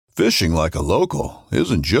Fishing like a local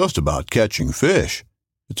isn't just about catching fish.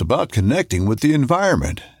 It's about connecting with the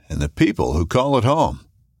environment and the people who call it home.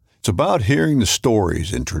 It's about hearing the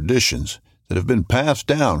stories and traditions that have been passed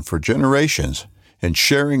down for generations and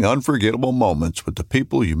sharing unforgettable moments with the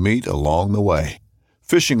people you meet along the way.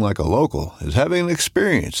 Fishing like a local is having an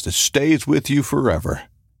experience that stays with you forever.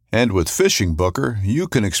 And with Fishing Booker, you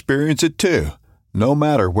can experience it too, no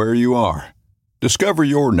matter where you are. Discover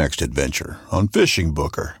your next adventure on Fishing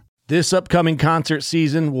Booker. This upcoming concert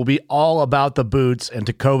season will be all about the boots, and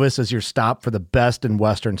Tecovas is your stop for the best in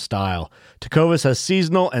Western style. Tecovas has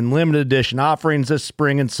seasonal and limited edition offerings this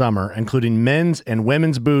spring and summer, including men's and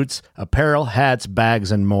women's boots, apparel, hats,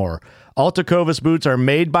 bags, and more. All Tecovas boots are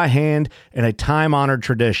made by hand in a time-honored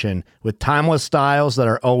tradition with timeless styles that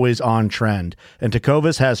are always on trend. And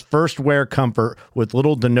Tecovas has first wear comfort with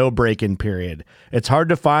little to no break-in period. It's hard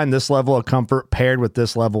to find this level of comfort paired with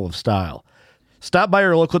this level of style. Stop by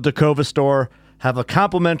your local Tecovas store, have a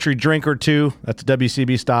complimentary drink or two, that's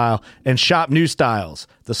WCB style, and shop new styles.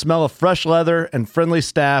 The smell of fresh leather and friendly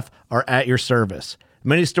staff are at your service.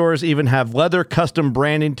 Many stores even have leather custom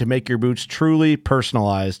branding to make your boots truly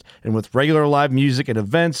personalized. And with regular live music and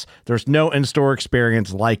events, there's no in-store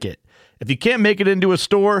experience like it. If you can't make it into a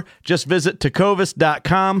store, just visit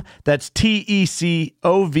tecovas.com. That's TECOVAS.com.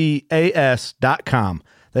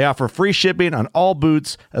 They offer free shipping on all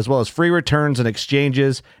boots, as well as free returns and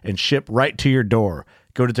exchanges, and ship right to your door.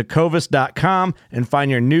 Go to tecovas.com and find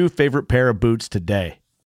your new favorite pair of boots today.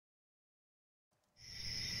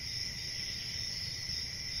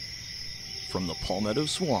 From the Palmetto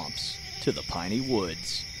Swamps to the Piney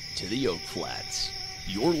Woods to the Oak Flats,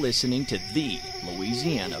 you're listening to the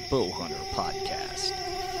Louisiana Bowhunter Podcast.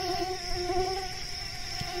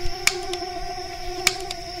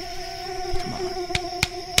 Come on.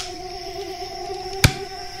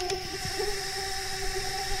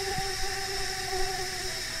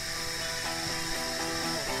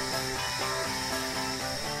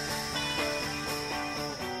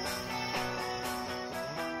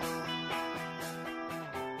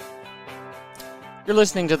 You're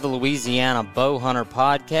listening to the Louisiana Bowhunter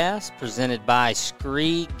Podcast, presented by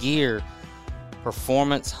Scree Gear,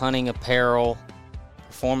 performance hunting apparel,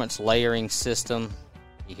 performance layering system.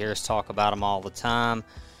 You hear us talk about them all the time,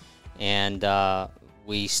 and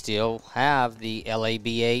we still have the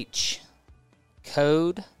LABH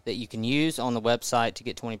code that you can use on the website to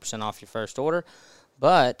get 20% off your first order,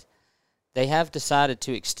 but they have decided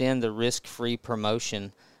to extend the risk-free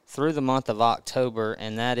promotion through the month of October,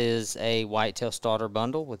 and that is a whitetail starter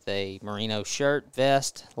bundle with a merino shirt,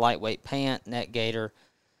 vest, lightweight pant, neck gaiter,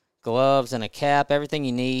 gloves, and a cap. Everything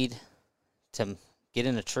you need to get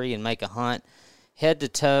in a tree and make a hunt, head to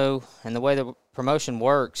toe. And the way the promotion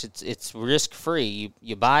works, it's risk-free.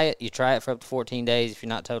 You buy it, you try it for up to 14 days. If you're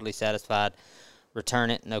not totally satisfied, return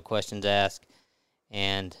it, no questions asked,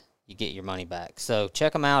 and you get your money back. So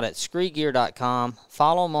check them out at screegear.com.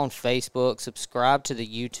 Follow them on Facebook. Subscribe to the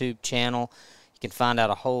YouTube channel. You can find out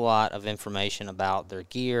a whole lot of information about their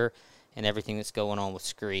gear and everything that's going on with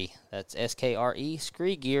Scree. That's SKRE,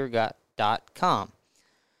 screegear.com.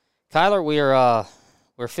 Kyler, we're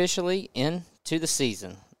officially into the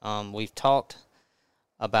season. We've talked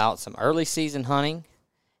about some early season hunting,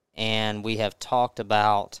 and we have talked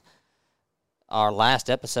about our last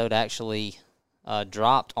episode actually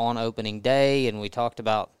dropped on opening day, and we talked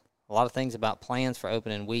about a lot of things about plans for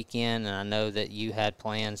opening weekend, and I know that you had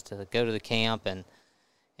plans to go to the camp and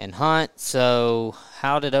hunt. So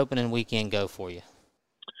how did opening weekend go for you?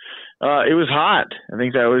 It was hot. I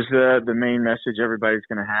think that was the main message everybody's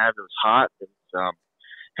going to have. It was hot. It was,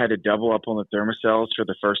 had to double up on the thermocells for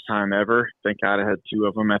the first time ever. Thank God I had two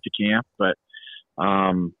of them at the camp, but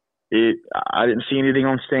I didn't see anything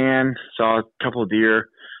on stand. Saw a couple of deer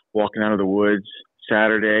walking out of the woods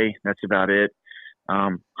Saturday. That's about it.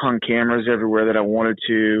 Hung cameras everywhere that I wanted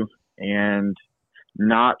to, and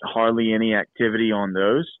not hardly any activity on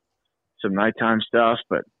those. Some nighttime stuff,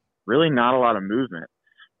 but really not a lot of movement.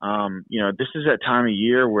 This is that time of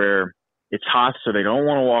year where it's hot, so they don't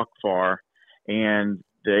want to walk far, and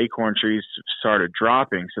the acorn trees started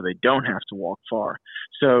dropping, so they don't have to walk far.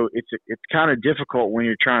 So it's kind of difficult when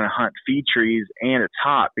you're trying to hunt feed trees and it's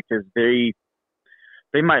hot, because they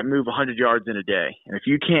might move 100 yards in a day. And if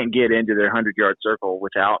you can't get into their 100-yard circle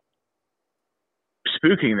without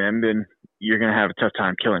spooking them, then you're going to have a tough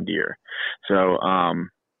time killing deer. So,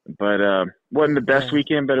 wasn't the best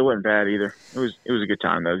weekend, but it wasn't bad either. It was a good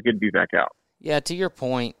time, though. It was good to be back out. Yeah, to your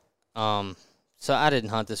point, so I didn't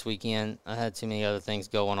hunt this weekend. I had too many other things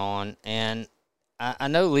going on. And I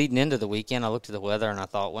know leading into the weekend, I looked at the weather and I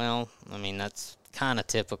thought, well, I mean, that's kind of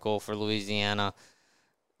typical for Louisiana.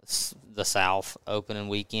 the South opening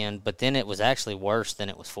weekend, but then it was actually worse than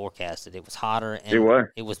it was forecasted. It was hotter, and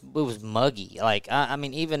it was muggy. Like I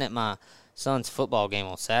mean, even at my son's football game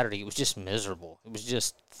on Saturday, it was just miserable. It was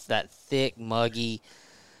just that thick, muggy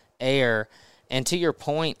air. And to your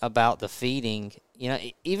point about the feeding,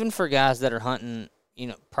 even for guys that are hunting,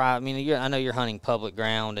 I know you're hunting public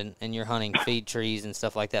ground and you're hunting feed trees and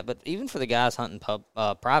stuff like that, but even for the guys hunting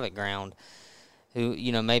private ground, who,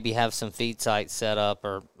 maybe have some feed sites set up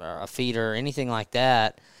or a feeder or anything like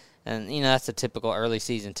that. And, that's a typical early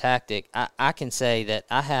season tactic. I can say that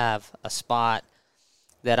I have a spot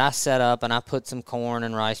that I set up, and I put some corn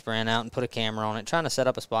and rice bran out and put a camera on it, trying to set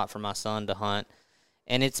up a spot for my son to hunt.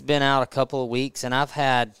 And it's been out a couple of weeks, and I've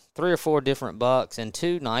had 3 or 4 different bucks and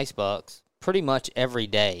 2 nice bucks pretty much every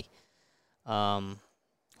day for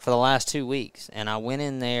the last 2 weeks. And I went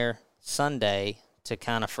in there Sunday to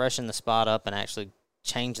kind of freshen the spot up and actually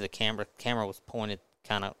change the camera. The camera was pointed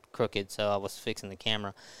kind of crooked, so I was fixing the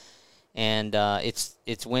camera. And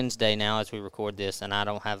it's Wednesday now as we record this, and I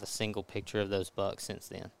don't have a single picture of those bucks since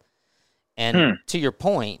then. And to your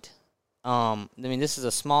point, this is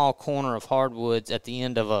a small corner of hardwoods at the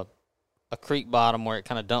end of a creek bottom where it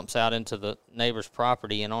kind of dumps out into the neighbor's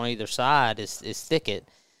property, and on either side is thicket,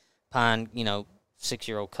 pine,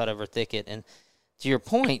 6-year-old cutover thicket. And to your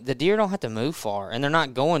point, the deer don't have to move far, and they're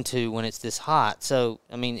not going to when it's this hot. So,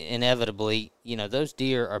 inevitably, those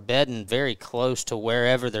deer are bedding very close to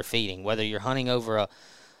wherever they're feeding, whether you're hunting over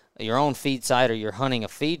your own feed site or you're hunting a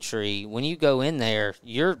feed tree. When you go in there,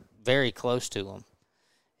 you're very close to them.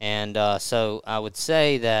 And so I would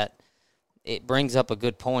say that it brings up a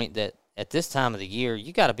good point that at this time of the year,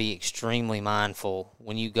 you got to be extremely mindful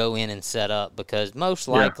when you go in and set up, because most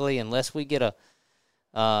likely, unless we get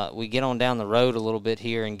on down the road a little bit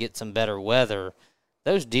here and get some better weather,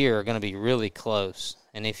 those deer are going to be really close.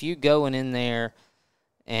 And if you going in there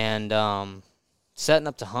and setting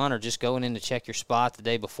up to hunt, or just going in to check your spot the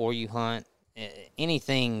day before you hunt,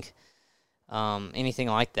 anything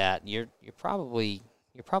like that, you're probably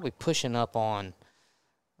pushing up on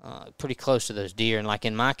pretty close to those deer. And like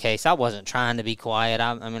in my case, I wasn't trying to be quiet.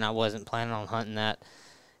 I wasn't planning on hunting that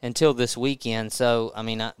until this weekend. So,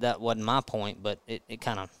 that wasn't my point, but it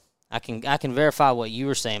kind of, I can verify what you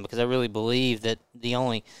were saying, because I really believe that the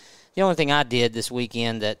only thing I did this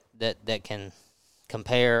weekend that can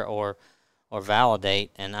compare or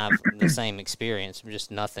validate, and I've the same experience, just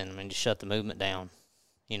nothing. Just shut the movement down,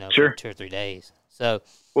 for 2 or 3 days. So,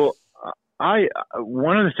 well,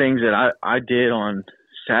 one of the things that I did on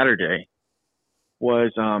Saturday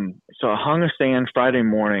was, so I hung a stand Friday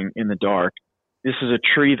morning in the dark. This is a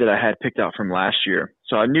tree that I had picked out from last year.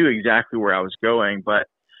 So I knew exactly where I was going, but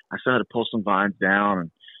I still had to pull some vines down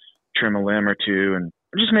and trim a limb or two, and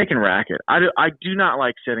I'm just making racket. I do not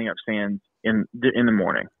like setting up stands in the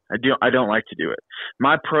morning. I don't like to do it.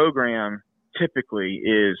 My program typically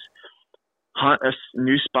is hunt a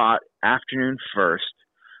new spot afternoon first,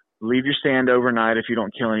 leave your stand overnight if you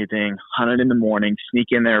don't kill anything, hunt it in the morning, sneak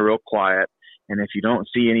in there real quiet, and if you don't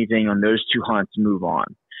see anything on those 2 hunts, move on.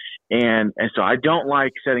 And so I don't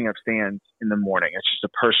like setting up stands in the morning. It's just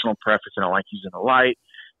a personal preference. I don't like using the light.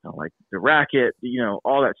 I don't like the racket,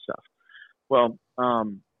 all that stuff. Well,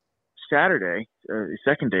 Saturday, the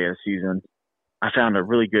second day of the season, I found a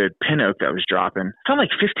really good pin oak that was dropping. I found like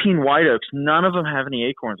 15 white oaks. None of them have any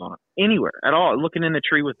acorns on them anywhere at all. Looking in the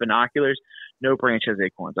tree with binoculars, no branch has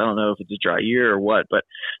acorns. I don't know if it's a dry year or what, but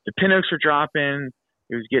the pin oaks were dropping.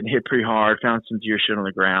 It was getting hit pretty hard. Found some deer shit on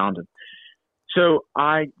the ground. And so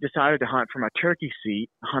I decided to hunt from my turkey seat,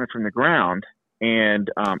 hunted from the ground, and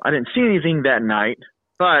I didn't see anything that night,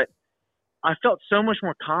 but I felt so much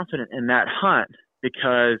more confident in that hunt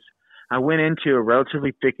because I went into a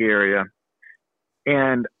relatively thick area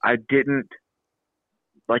and I didn't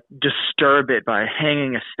disturb it by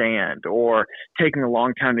hanging a stand or taking a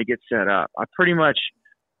long time to get set up. I pretty much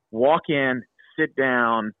walk in, sit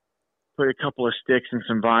down, put a couple of sticks and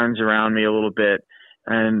some vines around me a little bit,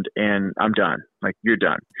 and I'm done. You're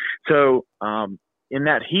done. So in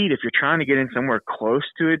that heat, if you're trying to get in somewhere close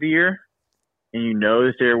to a deer and you know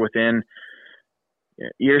that they're within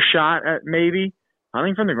earshot maybe,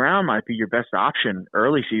 hunting from the ground might be your best option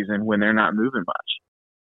early season when they're not moving much.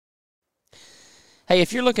 Hey,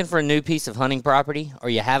 if you're looking for a new piece of hunting property, or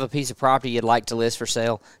you have a piece of property you'd like to list for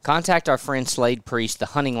sale, contact our friend Slade Priest, the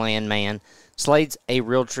hunting land man. Slade's a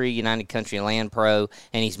Realtree United Country Land Pro,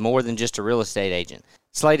 and he's more than just a real estate agent.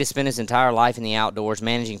 Slade has spent his entire life in the outdoors,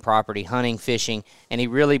 managing property, hunting, fishing, and he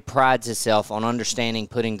really prides himself on understanding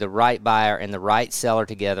putting the right buyer and the right seller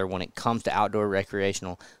together when it comes to outdoor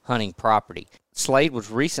recreational hunting property. Slade was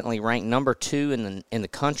recently ranked number 2 in the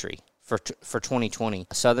country for 2020,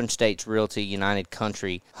 Southern States Realty United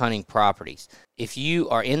Country hunting properties. If you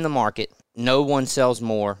are in the market, no one sells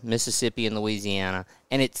more, Mississippi and Louisiana,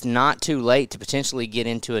 and it's not too late to potentially get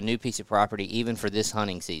into a new piece of property even for this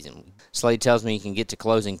hunting season. Slade tells me you can get to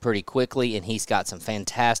closing pretty quickly, and he's got some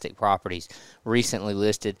fantastic properties recently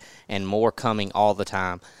listed and more coming all the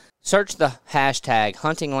time. Search the hashtag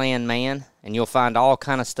HuntingLandMan, and you'll find all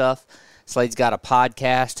kind of stuff. Slade's got a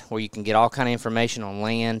podcast where you can get all kind of information on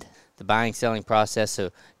land, the buying, selling process,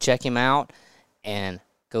 so check him out and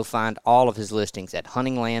go find all of his listings at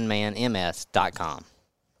huntinglandmanms.com.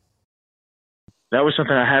 That was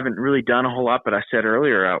something I haven't really done a whole lot, but I said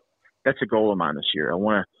earlier, that's a goal of mine this year. I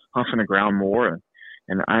want to hunt on the ground more,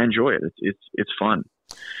 and I enjoy it. It's fun.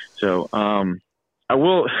 So I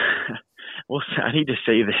will. Well, I need to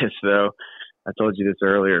say this though. I told you this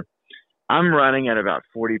earlier. I'm running at about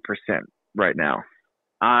 40% right now.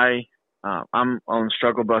 I'm on the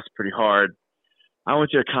struggle bus pretty hard. I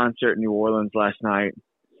went to a concert in New Orleans last night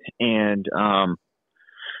and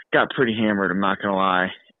got pretty hammered, I'm not going to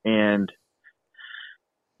lie. And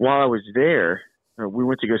while I was there, we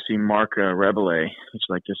went to go see Mark Rebele, who's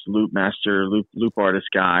like this loop master, loop artist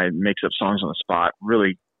guy, makes up songs on the spot.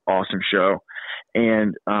 Really awesome show.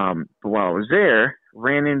 And but while I was there,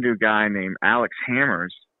 ran into a guy named Alex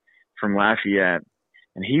Hammers from Lafayette,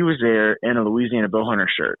 and he was there in a Louisiana Bowhunter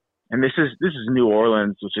shirt. And this is New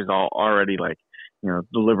Orleans, which is already like, the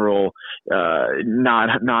liberal,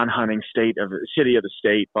 non-hunting city of the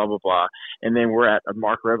state, blah blah blah. And then we're at a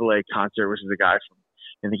Mark Rebele concert, which is a guy from,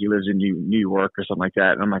 I think he lives in New York or something like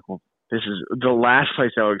that. And I'm like, well, this is the last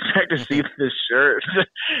place I would expect to see this shirt.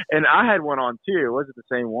 And I had one on too. It wasn't the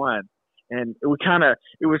same one. And it was kind of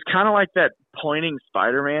like that pointing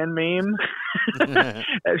Spider-Man meme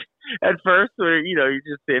at first, where you're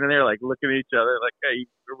just standing there like looking at each other, like, hey,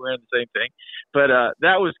 we're wearing the same thing. But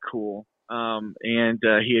that was cool. And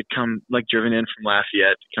he had driven in from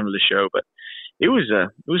Lafayette to come to the show. But it was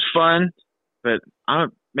fun. But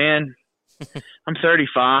I'm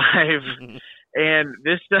 35, and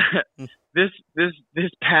this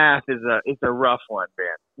path is a rough one,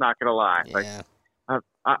 man. Not gonna lie. Yeah. Like,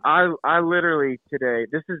 I literally today,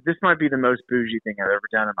 this might be the most bougie thing I've ever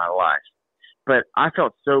done in my life, but I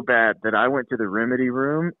felt so bad that I went to the remedy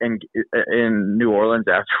room in New Orleans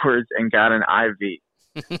afterwards and got an IV.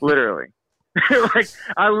 Literally. Like,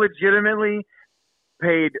 I legitimately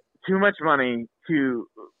paid too much money to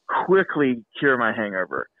quickly cure my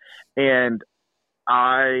hangover. And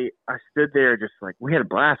I stood there just like, we had a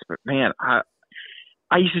blast, but man, I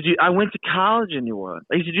went to college in New Orleans.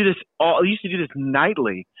 I used to do this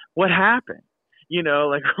nightly. What happened?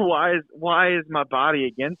 Like, why is my body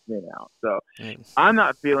against me now? So I'm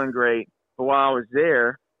not feeling great. But while I was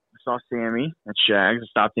there, I saw Sammy at Shag's. I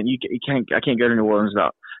stopped in. I can't go to New Orleans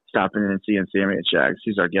without stopping in and seeing Sammy at Shag's.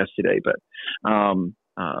 He's our guest today. But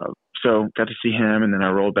so got to see him, and then I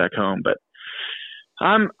rolled back home. But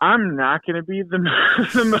I'm not going to be the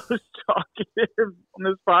most talkative on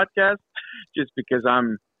this podcast, just because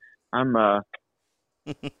I'm a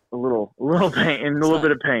little pain, in a little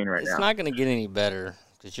bit of pain right now. It's not going to get any better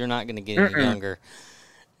because you're not going to get any younger.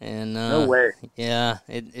 And no way. Yeah,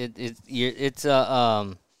 it's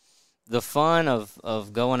the fun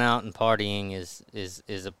of going out and partying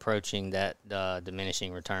is approaching that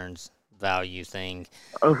diminishing returns value thing.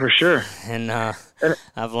 Oh, for sure. And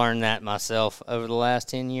I've learned that myself over the last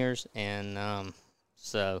 10 years, and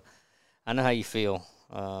so I know how you feel.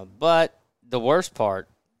 But the worst part,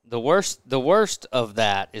 the worst of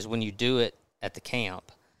that is when you do it at the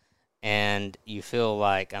camp, and you feel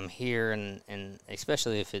like I'm here, and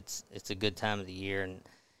especially if it's a good time of the year, and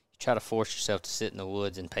you try to force yourself to sit in the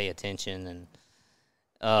woods and pay attention, and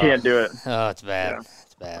can't do it. Oh, it's bad. Yeah.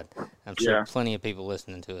 It's bad. I'm sure plenty of people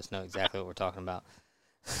listening to us know exactly what we're talking about.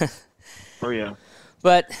 Oh, yeah.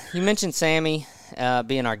 But you mentioned Sammy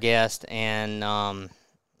being our guest, and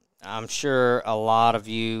I'm sure a lot of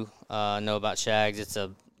you know about Shag's. It's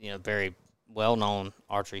a very well-known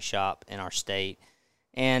archery shop in our state.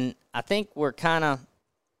 And I think we're kind of,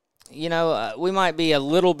 we might be a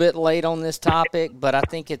little bit late on this topic, but I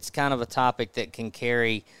think it's kind of a topic that can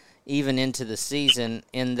carry even into the season,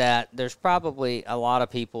 in that there's probably a lot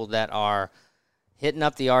of people that are hitting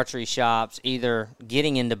up the archery shops, either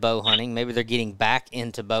getting into bow hunting, maybe they're getting back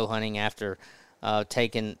into bow hunting after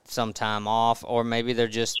taking some time off, or maybe they're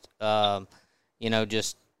just,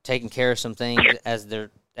 just taking care of some things as the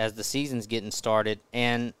season's getting started.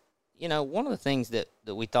 And, one of the things that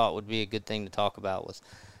we thought would be a good thing to talk about was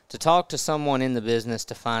to talk to someone in the business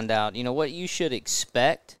to find out, what you should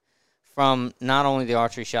expect from not only the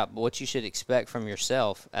archery shop, but what you should expect from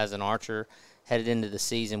yourself as an archer headed into the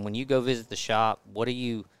season. When you go visit the shop, what are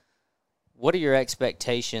your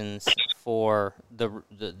expectations for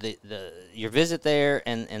your visit there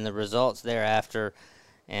and the results thereafter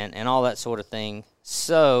and all that sort of thing?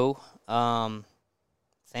 So,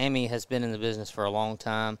 Sammy has been in the business for a long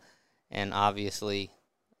time and obviously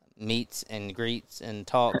meets and greets and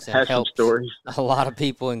talks and helps a lot of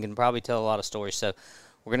people and can probably tell a lot of stories. So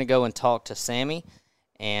we're going to go and talk to Sammy.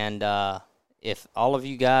 And if all of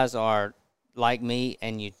you guys are like me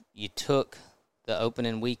and you took the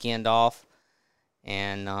opening weekend off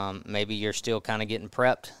and maybe you're still kind of getting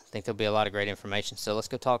prepped, I think there'll be a lot of great information. So let's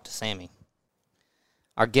go talk to Sammy.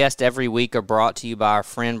 Our guests every week are brought to you by our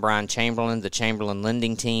friend Brian Chamberlain, the Chamberlain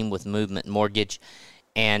Lending Team with Movement Mortgage.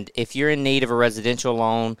 And if you're in need of a residential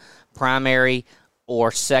loan, primary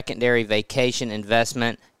or secondary vacation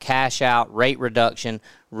investment, cash out, rate reduction,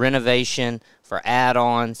 renovation for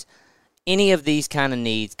add-ons, any of these kind of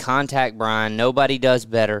needs, contact Brian. Nobody does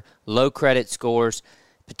better. Low credit scores,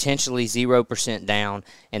 potentially 0% down,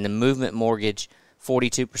 and the Movement Mortgage,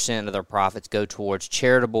 42% of their profits go towards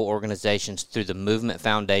charitable organizations through the Movement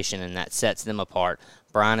Foundation, and that sets them apart.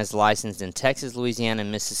 Brian is licensed in Texas, Louisiana,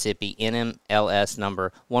 and Mississippi, NMLS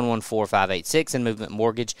number 114586, and Movement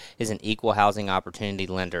Mortgage is an equal housing opportunity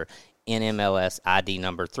lender, NMLS ID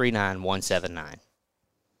number 39179.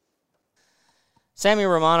 Sammy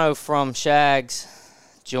Romano from Shags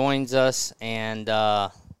joins us, and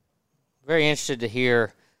very interested to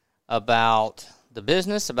hear about the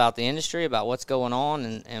business, about the industry, about what's going on,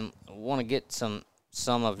 and want to get some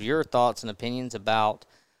of your thoughts and opinions about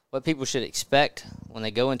what people should expect when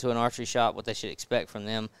they go into an archery shop, what they should expect from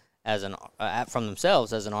them from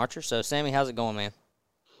themselves as an archer. So, Sammy, how's it going, man?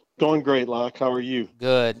 Going great, Locke. How are you?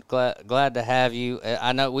 Good. Glad to have you.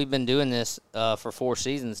 I know we've been doing this for 4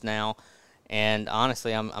 seasons now, and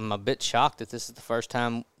honestly, I'm a bit shocked that this is the first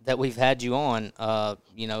time that we've had you on.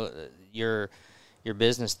 Your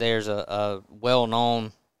business there's a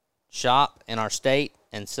well-known shop in our state,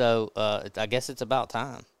 and so I guess it's about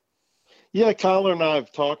time. Yeah, Kyler and I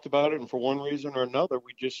have talked about it, and for one reason or another,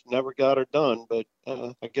 we just never got it done. But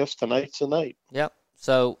I guess tonight's the night. Yep.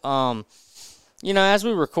 So, as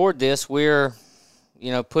we record this, we're,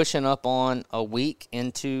 pushing up on a week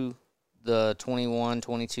into the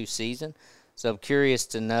 21-22 season. So I'm curious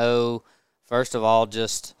to know, first of all,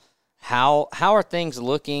 just how are things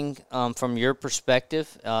looking from your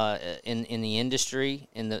perspective in the industry,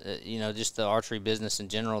 in the just the archery business in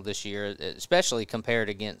general this year, especially compared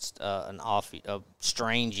against a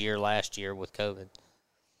strange year last year with COVID?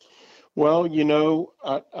 Well,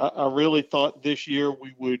 I really thought this year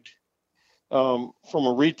we would, from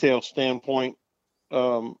a retail standpoint,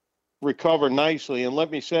 recover nicely. And let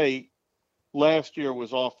me say, last year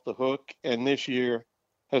was off the hook, and this year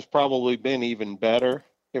has probably been even better,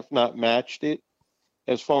 if not matched it,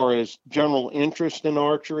 as far as general interest in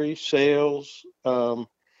archery, sales. The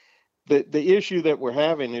issue that we're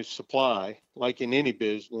having is supply, like in any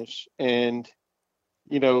business. And,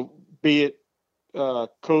 be it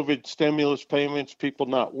COVID stimulus payments, people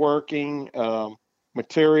not working,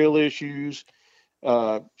 material issues,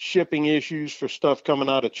 shipping issues for stuff coming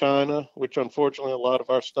out of China, which unfortunately a lot of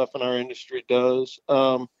our stuff in our industry does.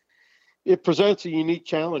 It presents a unique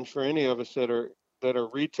challenge for any of us that are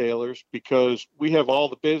retailers, because we have all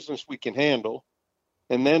the business we can handle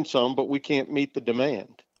and then some, but we can't meet the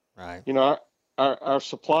demand. Right. Our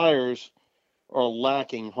suppliers are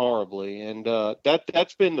lacking horribly, and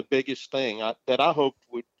that's been the biggest thing that I hoped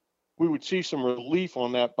we would see some relief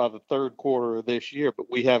on that by the third quarter of this year, but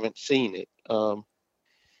we haven't seen it.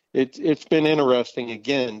 It's been interesting,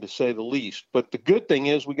 again, to say the least. But the good thing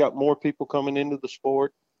is we got more people coming into the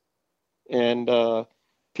sport, and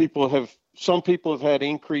some people have had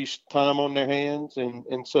increased time on their hands,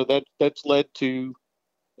 and so that's led to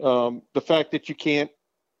the fact that you can't,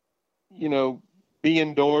 be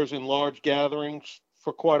indoors in large gatherings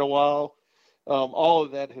for quite a while. All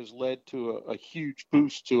of that has led to a huge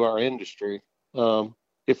boost to our industry.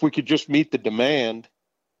 If we could just meet the demand,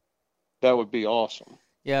 that would be awesome.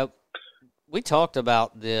 Yeah, we talked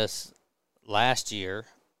about this last year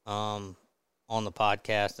on the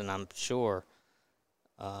podcast, and I'm sure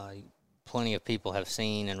plenty of people have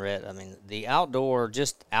seen and read. I mean, the outdoor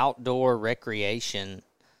recreation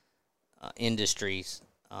industries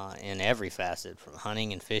in every facet, from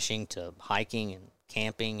hunting and fishing to hiking and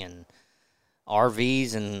camping and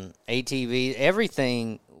RVs and ATVs,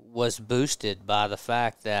 everything was boosted by the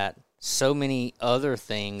fact that so many other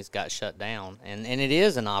things got shut down. And it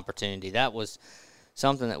is an opportunity. That was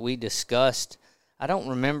something that we discussed, I don't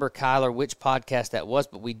remember, Kyler, which podcast that was,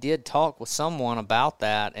 but we did talk with someone about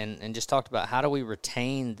that and just talked about how do we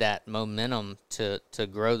retain that momentum to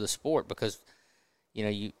grow the sport, because, you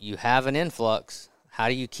know, you have an influx. How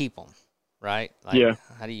do you keep them, right? Like, yeah.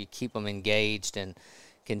 How do you keep them engaged and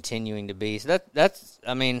continuing to be? So that's,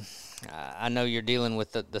 I mean, I know you're dealing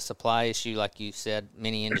with the supply issue, like you said,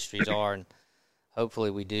 many industries are, and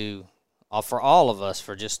hopefully we do, for all of us,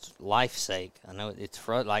 for just life's sake. I know it's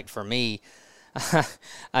for me,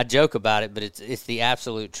 I joke about it, but it's the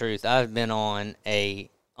absolute truth. I've been on a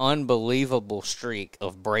unbelievable streak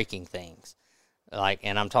of breaking things,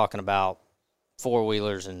 and I'm talking about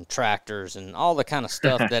 4-wheelers and tractors and all the kind of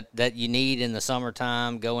stuff that you need in the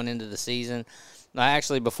summertime going into the season. I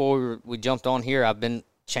actually, before we jumped on here, I've been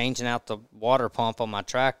changing out the water pump on my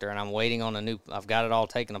tractor, and I'm waiting on I've got it all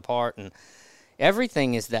taken apart, and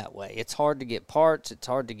everything is that way. It's hard to get parts. It's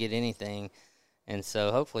hard to get anything. And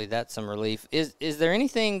so hopefully that's some relief. Is there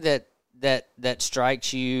anything that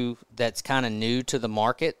strikes you that's kind of new to the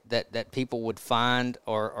market that people would find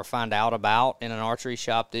or find out about in an archery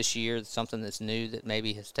shop this year, something that's new that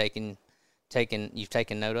maybe has you've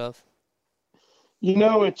taken note of? You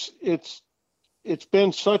know, it's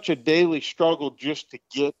been such a daily struggle just to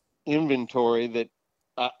get inventory that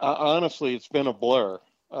I honestly, it's been a blur.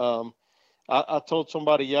 I told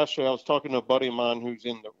somebody yesterday, I was talking to a buddy of mine who's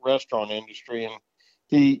in the restaurant industry, and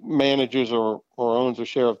he manages or owns a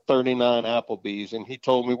share of 39 Applebee's. And he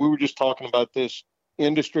told me, we were just talking about this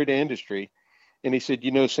industry to industry. And he said,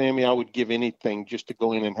 you know, Sammy, I would give anything just to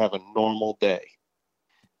go in and have a normal day.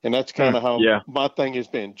 And that's kind of how my thing has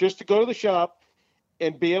been, just to go to the shop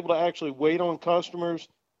and be able to actually wait on customers,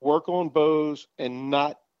 work on bows, and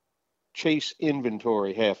not chase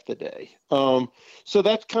inventory half the day. So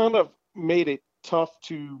that's kind of made it tough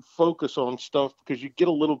to focus on stuff, because you get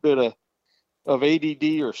a little bit of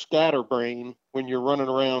ADD or scatterbrain when you're running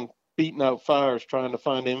around beating out fires trying to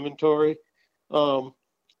find inventory. That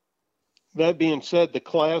being said, the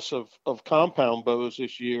class of compound bows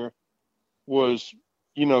this year was,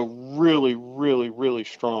 you know, really, really, really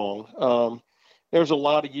strong. There's a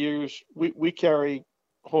lot of years we carry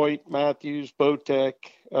Hoyt, Matthews, Bowtech,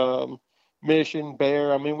 Mission,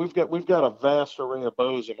 Bear. I mean, we've got a vast array of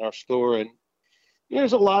bows in our store, and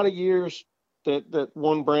there's a lot of years that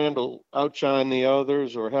one brand will outshine the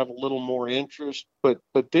others or have a little more interest. But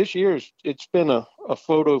this year's it's been a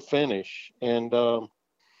photo finish, and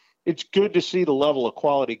it's good to see the level of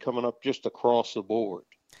quality coming up just across the board.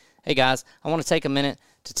 Hey guys, I want to take a minute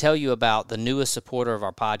to tell you about the newest supporter of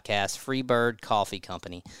our podcast, Freebird Coffee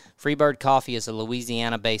Company. Freebird Coffee is a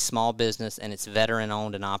Louisiana-based small business, and it's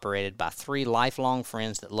veteran-owned and operated by 3 lifelong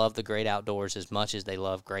friends that love the great outdoors as much as they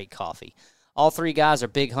love great coffee. All 3 guys are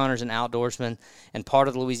big hunters and outdoorsmen and part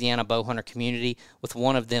of the Louisiana bow hunter community, with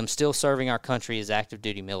one of them still serving our country as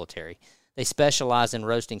active-duty military. They specialize in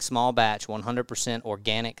roasting small batch, 100%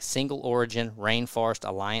 organic, single origin, Rainforest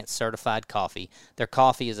Alliance certified coffee. Their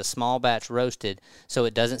coffee is a small batch roasted, so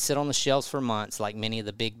it doesn't sit on the shelves for months like many of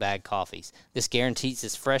the big bag coffees. This guarantees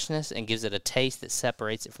its freshness and gives it a taste that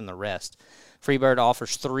separates it from the rest. Freebird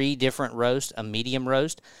offers 3 different roasts, a medium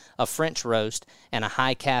roast, a French roast, and a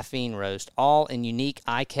high caffeine roast, all in unique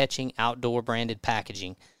eye-catching outdoor branded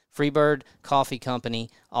packaging. Freebird Coffee Company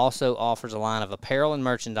also offers a line of apparel and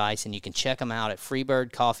merchandise, and you can check them out at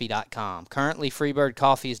freebirdcoffee.com. Currently, Freebird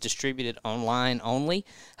Coffee is distributed online only.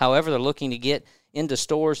 However, they're looking to get into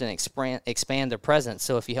stores and expand their presence.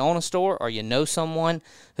 So if you own a store or you know someone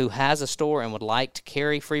who has a store and would like to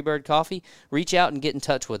carry Freebird Coffee, reach out and get in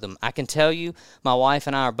touch with them. I can tell you, my wife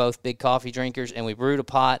and I are both big coffee drinkers, and we brewed a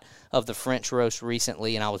pot of the French roast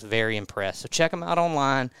recently, and I was very impressed. So check them out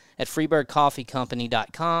online at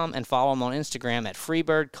freebirdcoffeecompany.com and follow them on Instagram at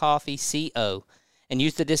freebirdcoffeeco, and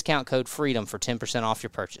use the discount code FREEDOM for 10% off your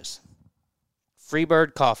purchase.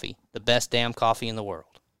 Freebird Coffee, the best damn coffee in the world.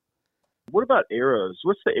 What about arrows?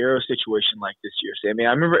 What's the arrow situation like this year, Sammy?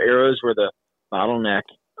 I remember arrows were the bottleneck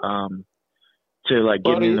to like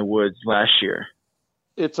getting in the woods last year.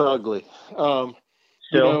 It's ugly. Still,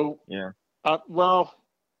 you know, yeah.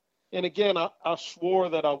 And again, I swore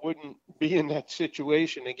that I wouldn't be in that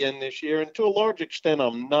situation again this year, and to a large extent,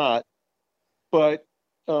 I'm not. But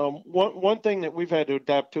one thing that we've had to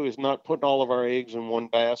adapt to is not putting all of our eggs in one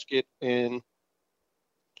basket. And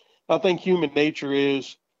I think human nature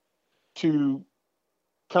is to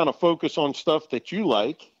kind of focus on stuff that you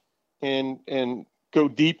like and go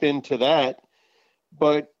deep into that.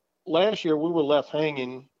 But last year we were left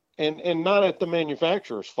hanging, and not at the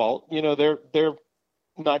manufacturer's fault. You know, they're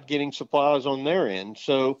not getting supplies on their end.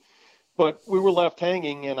 So, but we were left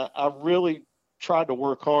hanging, and I really tried to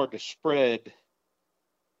work hard to spread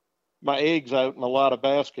my eggs out in a lot of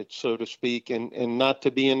baskets, so to speak, and not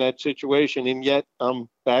to be in that situation. And yet I'm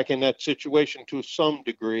back in that situation to some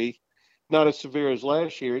degree, not as severe as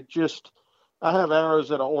last year. I have arrows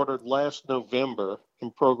that I ordered last November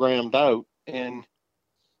and programmed out. And,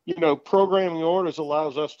 programming orders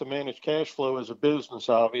allows us to manage cash flow as a business,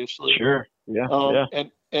 obviously. Sure. Yeah.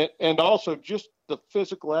 And also just the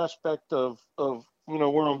physical aspect of,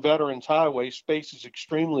 we're on Veterans Highway. Space is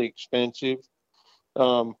extremely expensive.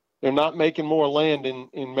 They're not making more land in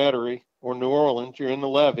Metairie or New Orleans. You're in the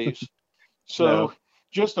levees. So No.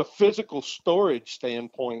 just a physical storage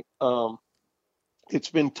standpoint, it's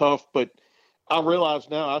been tough, but I realize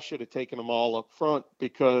now I should have taken them all up front,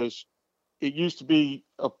 because it used to be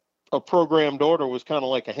a programmed order was kind of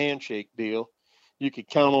like a handshake deal. You could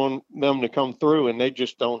count on them to come through, and they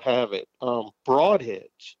just don't have it.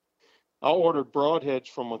 Broadheads. I ordered broadheads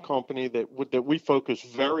from a company that we focus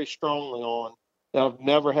very strongly on. I've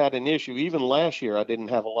never had an issue. Even last year, I didn't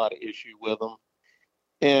have a lot of issue with them.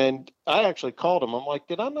 And I actually called them. I'm like,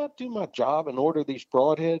 did I not do my job and order these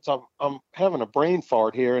broadheads? I'm having a brain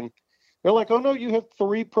fart here. And they're like, oh, no, you have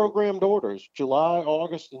 3 programmed orders, July,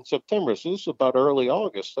 August, and September. So this is about early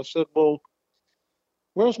August. I said, well,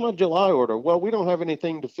 where's my July order? Well, we don't have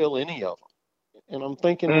anything to fill any of them. And I'm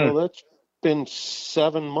thinking, well, that's been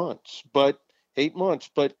 7 months, 8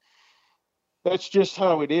 months. But that's just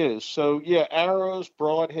how it is. So, yeah, arrows,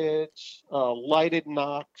 broadheads, lighted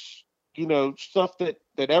knocks, stuff that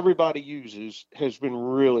everybody uses has been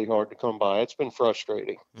really hard to come by. It's been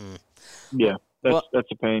frustrating. Yeah,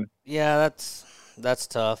 that's a pain. Yeah, that's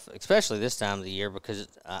tough, especially this time of the year, because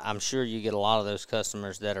I'm sure you get a lot of those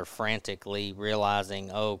customers that are frantically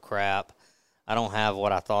realizing, oh, crap, I don't have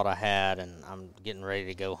what I thought I had, and I'm getting ready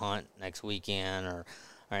to go hunt next weekend,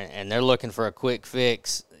 and they're looking for a quick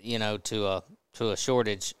fix, to a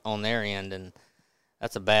shortage on their end, and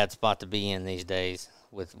that's a bad spot to be in these days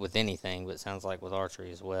with anything, but it sounds like with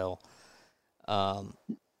archery as well.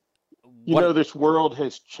 This world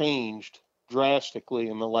has changed drastically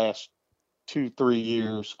in the last 2-3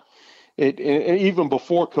 years. Even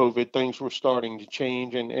before COVID, things were starting to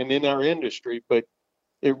change, and in our industry, but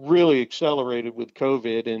it really accelerated with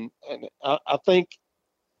COVID. And I think,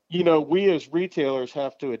 we as retailers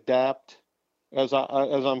have to adapt, as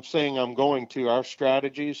I'm saying I'm going to, our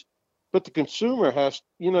strategies. But the consumer has,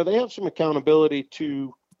 they have some accountability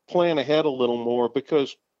to plan ahead a little more,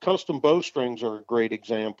 because custom bowstrings are a great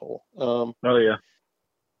example. Oh, yeah.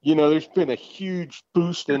 There's been a huge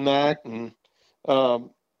boost in that. And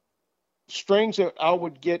strings that I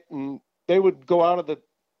would get, and they would go out of the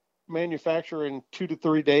manufacturer in 2 to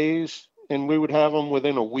 3 days, and we would have them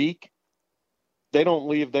within a week. They don't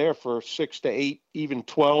leave there for 6 to 8, even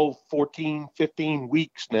 12, 14, 15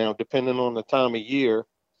 weeks now, depending on the time of year.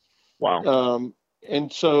 Wow.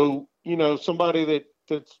 And so, somebody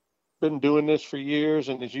that's been doing this for years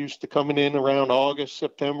and is used to coming in around August,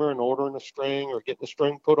 September and ordering a string or getting a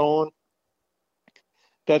string put on,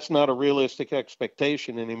 that's not a realistic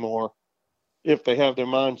expectation anymore. If they have their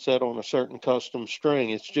mindset on a certain custom string,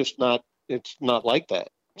 it's not like that.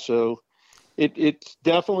 So it's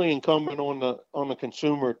definitely incumbent on the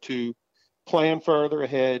consumer to plan further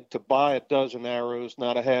ahead, to buy a dozen arrows,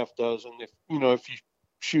 not a half dozen. If you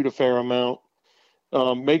shoot a fair amount,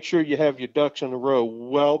 make sure you have your ducks in a row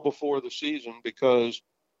well before the season, because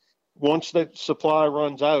once that supply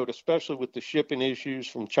runs out, especially with the shipping issues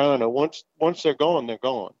from China, once they're gone, they're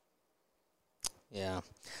gone. Yeah.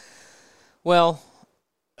 Well,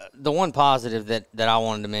 the one positive that I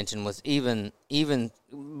wanted to mention was even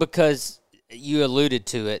because you alluded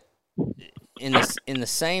to it, in the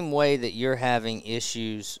same way that you're having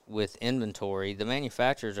issues with inventory, the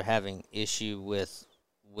manufacturers are having issue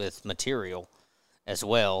with material as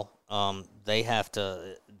well. They have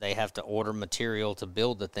to order material to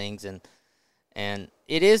build the things, and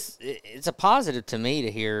it's a positive to me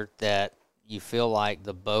to hear that you feel like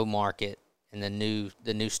the bow market and the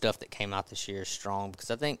new stuff that came out this year is strong,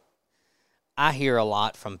 because I think I hear a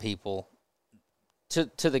lot from people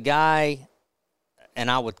to the guy, and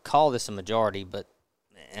I would call this a majority,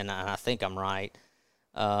 and I think I'm right.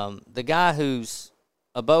 The guy who's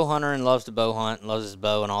a bow hunter and loves to bow hunt and loves his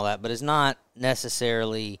bow and all that, but is not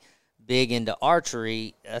necessarily big into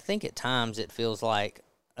archery. I think at times it feels like,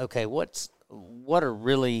 okay, what are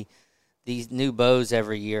really these new bows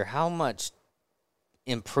every year? How much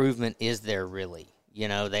improvement is there really?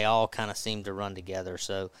 They all kind of seem to run together.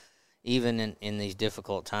 So even in these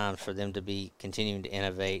difficult times, for them to be continuing to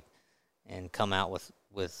innovate and come out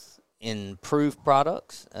with improved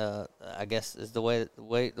products, I guess is the way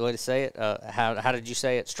to say it. How did you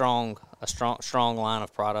say it? A strong line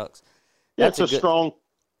of products. Yeah, it's a strong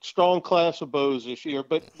strong class of bows this year,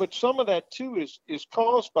 but some of that too is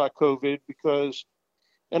caused by COVID because,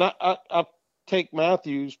 and I take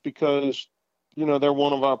Matthews because, they're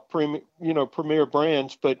one of our premier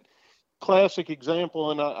brands, but classic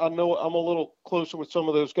example. And I know I'm a little closer with some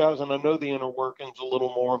of those guys, and I know the inner workings a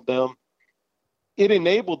little more of them. It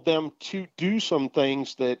enabled them to do some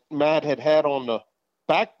things that Matt had on the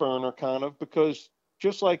back burner kind of, because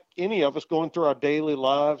just like any of us going through our daily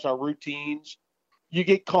lives, our routines, you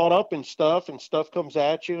get caught up in stuff and stuff comes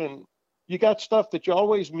at you, and you got stuff that you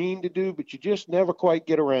always mean to do, but you just never quite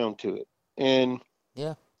get around to it. And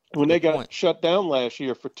yeah, when they got shut down last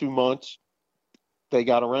year for 2 months, they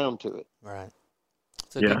got around to it. Right.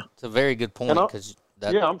 It's a very good point.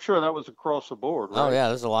 I'm sure that was across the board. Right? Oh yeah,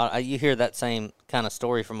 there's a lot. You hear that same kind of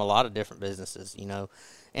story from a lot of different businesses,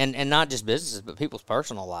 and not just businesses, but people's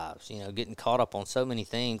personal lives. Getting caught up on so many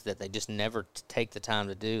things that they just never take the time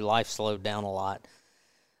to do. Life slowed down a lot,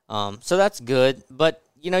 so that's good. But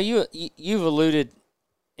you've alluded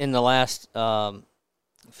in the last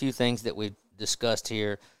few things that we've discussed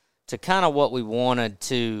here to kind of what we wanted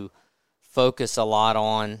to focus a lot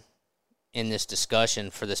on in this discussion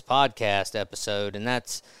for this podcast episode, and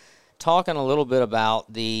that's talking a little bit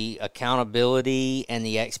about the accountability and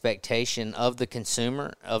the expectation of the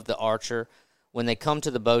consumer, of the archer, when they come to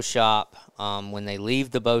the bow shop, when they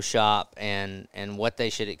leave the bow shop, and what they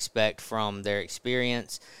should expect from their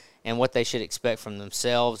experience and what they should expect from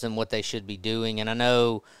themselves and what they should be doing. And I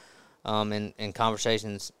know in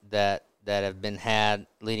conversations that have been had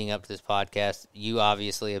leading up to this podcast, you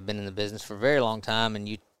obviously have been in the business for a very long time, and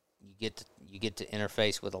you get to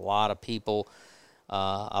interface with a lot of people,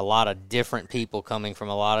 a lot of different people coming from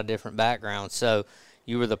a lot of different backgrounds. So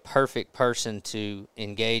you were the perfect person to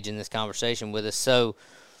engage in this conversation with us. So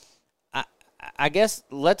I guess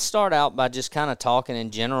let's start out by just kind of talking in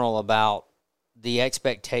general about the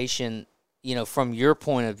expectation, from your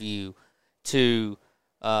point of view to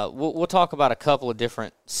we'll talk about a couple of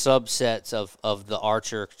different subsets of the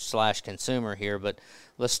archer / consumer here, but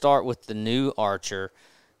let's start with the new archer.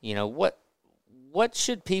 What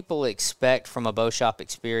should people expect from a bow shop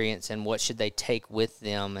experience, and what should they take with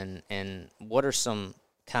them, and what are some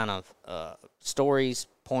kind of stories,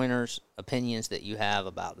 pointers, opinions that you have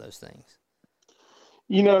about those things?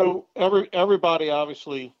 Everybody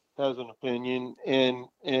obviously has an opinion, and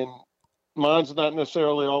mine's not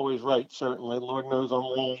necessarily always right. Certainly, Lord knows I'm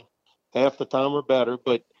wrong half the time or better,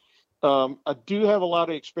 but I do have a lot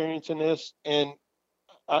of experience in this. And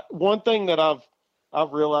one thing that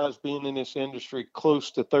I've realized being in this industry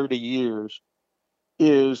close to 30 years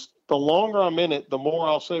is the longer I'm in it, the more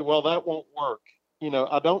I'll say, well, that won't work.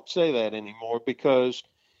 I don't say that anymore, because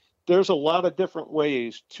there's a lot of different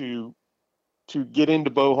ways to get into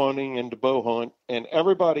bow hunting and to bow hunt, and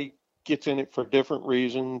everybody gets in it for different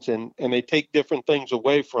reasons, and they take different things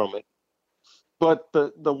away from it. But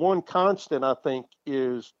the one constant, I think,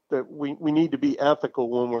 is that we need to be ethical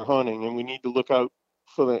when we're hunting, and we need to look out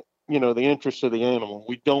for the interests of the animal.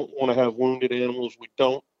 We don't want to have wounded animals. We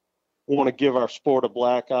don't want to give our sport a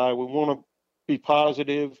black eye. We want to be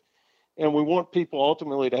positive, and we want people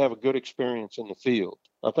ultimately to have a good experience in the field.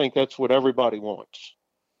 I think that's what everybody wants.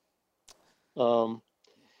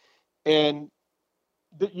 And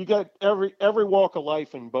you got every walk of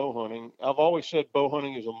life in bow hunting. I've always said bow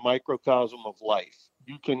hunting is a microcosm of life.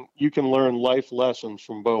 You can learn life lessons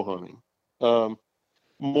from bow hunting.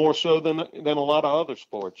 More so than a lot of other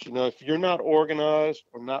sports. If you're not organized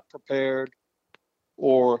or not prepared,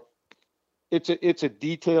 or it's a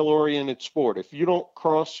detail-oriented sport. If you don't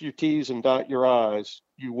cross your T's and dot your I's,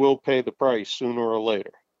 you will pay the price sooner or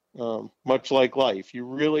later. Much like life, you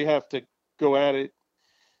really have to go at it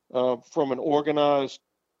from an organized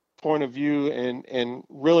point of view and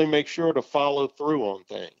really make sure to follow through on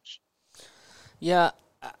things. Yeah,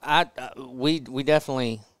 we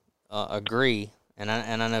definitely agree. And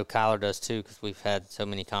I know Kyler does too, because we've had so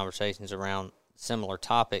many conversations around similar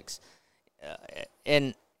topics,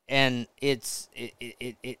 and it's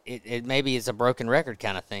maybe it's a broken record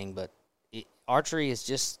kind of thing, but archery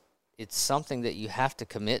is it's something that you have to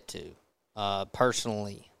commit to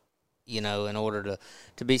personally, in order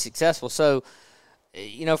to be successful. So,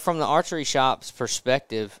 from the archery shop's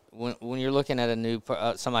perspective, when you're looking at a new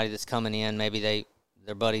somebody that's coming in, maybe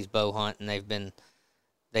their buddies bow hunt and they've been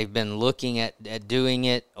looking at doing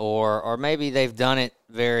it, or maybe they've done it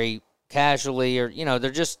very casually, or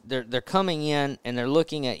they're coming in and they're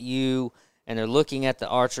looking at you and they're looking at the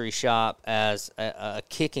archery shop as a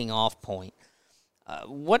kicking off point.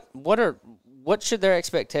 What should their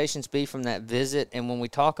expectations be from that visit? And when we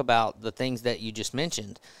talk about the things that you just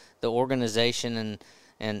mentioned, the organization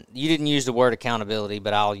And you didn't use the word accountability,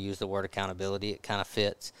 but I'll use the word accountability. It kind of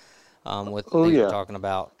fits with what you're talking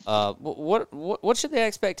about. What should the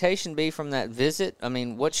expectation be from that visit? I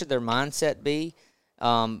mean, what should their mindset be,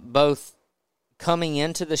 both coming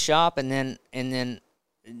into the shop and then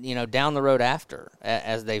down the road after,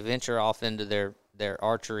 as they venture off into their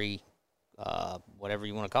archery, whatever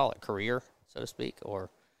you want to call it, career, so to speak,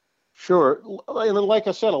 or. Sure. And like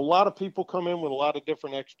I said, a lot of people come in with a lot of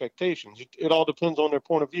different expectations. It all depends on their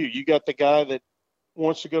point of view. You got the guy that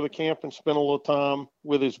wants to go to camp and spend a little time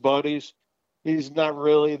with his buddies. He's not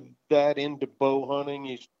really that into bow hunting.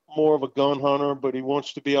 He's more of a gun hunter, but he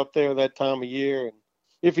wants to be up there that time of year. And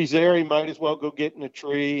if he's there, he might as well go get in a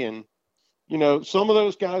tree. And, some of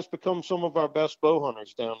those guys become some of our best bow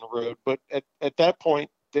hunters down the road. But at that point,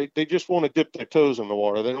 they just want to dip their toes in the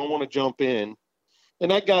water. They don't want to jump in. And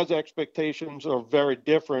that guy's expectations are very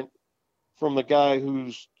different from the guy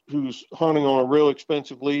who's hunting on a real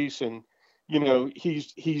expensive lease, and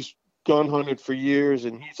he's gun hunted for years,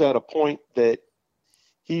 and he's at a point that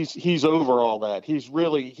he's over all that. He's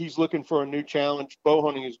looking for a new challenge. Bow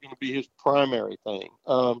hunting is going to be his primary thing.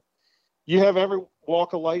 You have every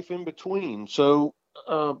walk of life in between. So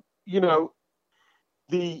our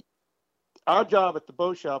job at the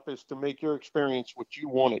bow shop is to make your experience what you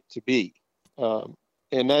want it to be.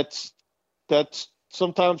 And that's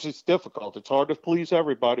sometimes it's difficult. It's hard to please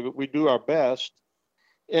everybody, but we do our best.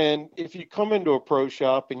 And if you come into a pro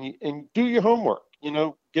shop and do your homework,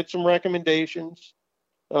 get some recommendations,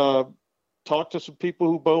 talk to some people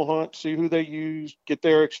who bow hunt, see who they use, get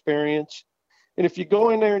their experience. And if you go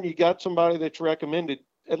in there and you got somebody that's recommended,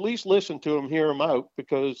 at least listen to them, hear them out,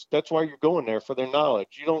 because that's why you're going there, for their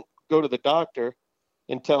knowledge. You don't go to the doctor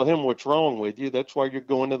and tell him what's wrong with you. That's why you're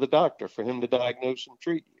going to the doctor, for him to diagnose and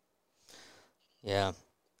treat you. Yeah.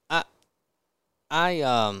 I'm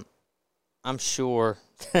sure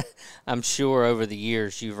over the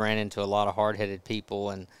years you've ran into a lot of hard-headed people,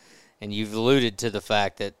 and you've alluded to the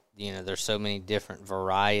fact that, there's so many different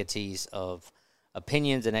varieties of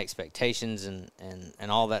opinions and expectations and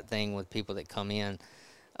all that thing with people that come in.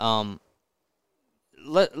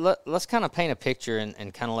 Let's kind of paint a picture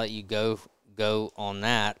and kind of let you go on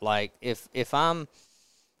that. Like if I'm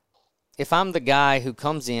the guy who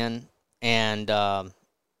comes in and I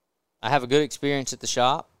have a good experience at the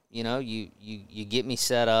shop, you get me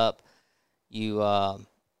set up, you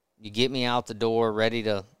get me out the door ready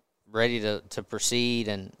to proceed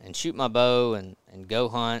and shoot my bow and go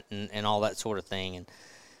hunt and all that sort of thing. And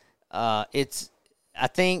I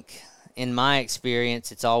think in my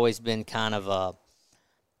experience, it's always been kind of a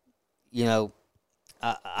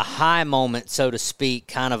high moment, so to speak,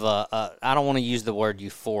 kind of I don't want to use the word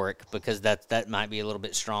euphoric because that might be a little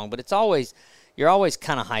bit strong, but you're always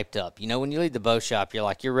kind of hyped up. When you leave the bow shop,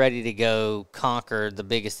 you're ready to go conquer the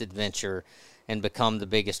biggest adventure and become the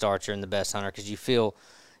biggest archer and the best hunter, because you feel,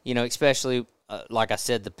 especially like I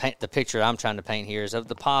said, the picture I'm trying to paint here is of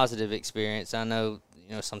the positive experience. I know,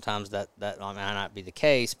 sometimes that might not be the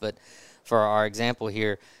case, but for our example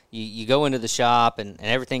here, you go into the shop and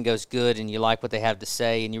everything goes good and you like what they have to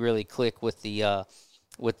say and you really click with the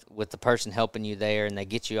person helping you there, and they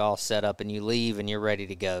get you all set up and you leave and you're ready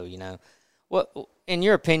to go. What, in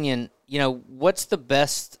your opinion, what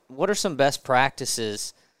are some best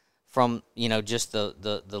practices from, just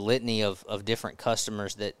the litany of different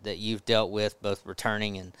customers that you've dealt with, both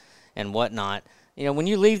returning and whatnot? When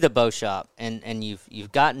you leave the bow shop and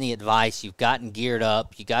you've gotten the advice, you've gotten geared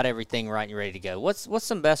up, you got everything right and you're ready to go, what's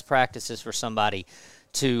some best practices for somebody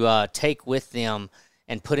to take with them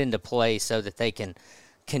and put into play so that they can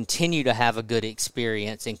continue to have a good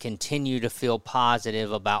experience and continue to feel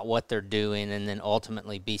positive about what they're doing, and then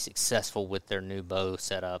ultimately be successful with their new bow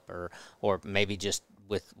setup or maybe just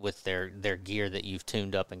with their gear that you've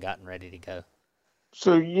tuned up and gotten ready to go?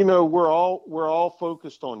 So, we're all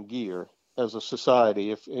focused on gear as a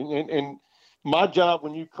society. And my job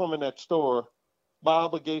when you come in that store, my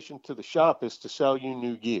obligation to the shop is to sell you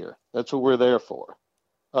new gear. That's what we're there for.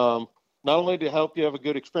 Not only to help you have a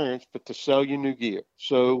good experience, but to sell you new gear.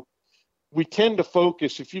 So we tend to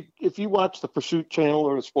focus, if you watch the Pursuit channel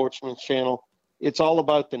or the Sportsman's channel, it's all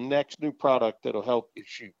about the next new product that'll help you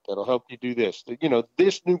shoot, that'll help you do this.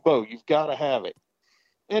 This new bow, you've got to have it.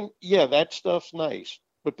 And yeah, that stuff's nice,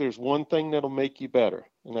 but there's one thing that'll make you better,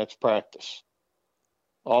 and that's practice.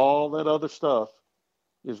 All that other stuff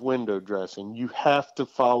is window dressing. You have to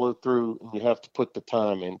follow through and you have to put the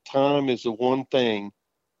time in. Time is the one thing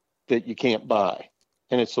that you can't buy.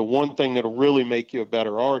 And it's the one thing that'll really make you a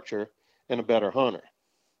better archer and a better hunter.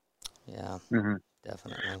 Yeah,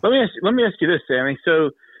 definitely. Let me ask you this, Sammy.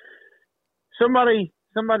 So somebody's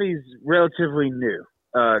relatively new.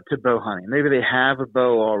 to bow hunting. Maybe they have a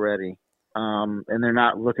bow already, and they're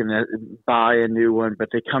not looking to buy a new one, but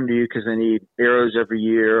they come to you because they need arrows every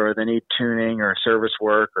year, or they need tuning or service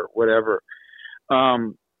work or whatever.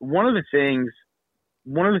 One of the things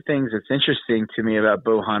that's interesting to me about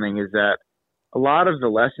bow hunting is that a lot of the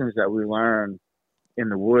lessons that we learn in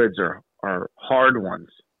the woods are hard ones,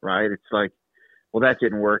 right? It's like, well, that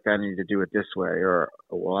didn't work. I need to do it this way. Or,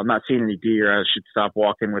 well, I'm not seeing any deer. I should stop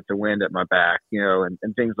walking with the wind at my back, and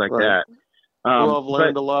things like Right. that. Well, I've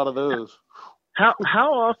learned a lot of those. How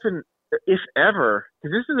often, if ever,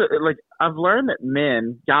 because this is I've learned that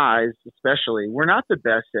men, guys especially, we're not the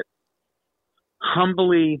best at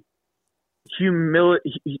humbly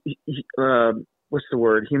what's the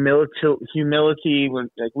word? Humility. When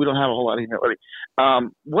we don't have a whole lot of humility.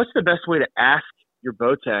 What's the best way to ask your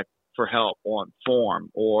bow tech for help on form,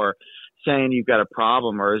 or saying you've got a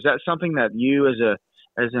problem? Or is that something that you as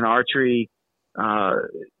an archery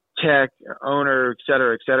tech owner, et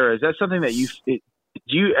cetera, is that something that do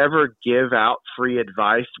you ever give out free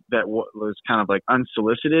advice that was kind of like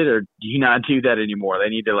unsolicited, or do you not do that anymore? They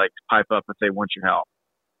need to pipe up if they want your help.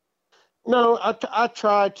 No, I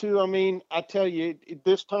try to. I mean, I tell you,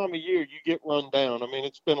 this time of year, you get run down. I mean,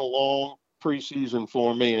 it's been a long preseason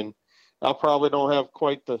for me, and I probably don't have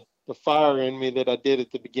quite the fire in me that I did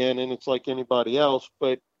at the beginning. It's like anybody else.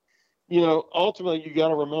 But, ultimately, you got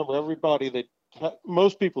to remember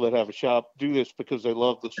most people that have a shop do this because they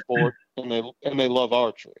love the sport and they love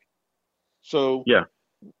archery. So yeah,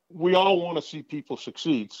 we all want to see people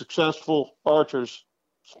succeed. Successful archers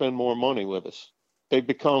spend more money with us. They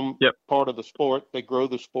become part of the sport. They grow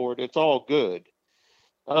the sport. It's all good.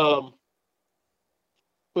 But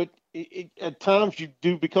at times you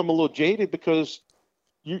do become a little jaded because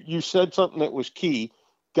you said something that was key.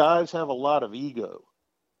 Guys have a lot of ego.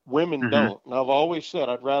 Women don't. And I've always said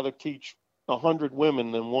I'd rather teach 100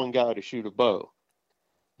 women than one guy to shoot a bow.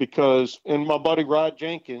 And my buddy Rod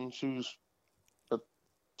Jenkins, who's a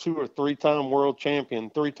 2 or 3 time world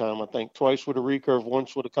champion, 3 time, I think, twice with a recurve,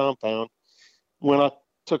 once with a compound. When I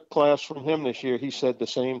took class from him this year, he said the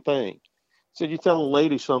same thing. He said, you tell a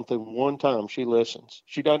lady something one time, she listens.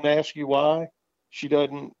 She doesn't ask you why. She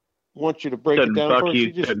doesn't want you to break it down for her.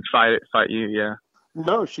 She just doesn't fight you, yeah.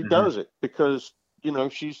 No, she does it because,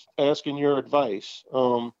 she's asking your advice.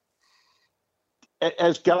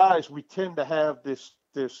 As guys, we tend to have this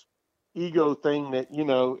ego thing that,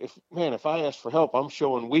 if I ask for help, I'm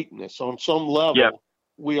showing weakness. On some level,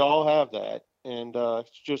 we all have that. And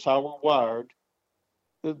it's just how we're wired.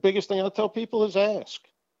 The biggest thing I tell people is ask.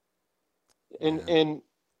 And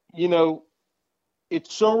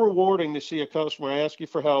it's so rewarding to see a customer ask you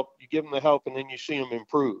for help. You give them the help, and then you see them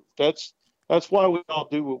improve. That's why we all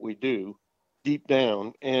do what we do, deep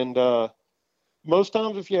down. And most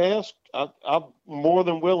times, if you ask, I'm more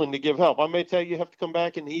than willing to give help. I may tell you have to come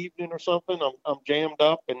back in the evening or something. I'm jammed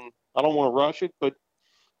up, and I don't want to rush it, but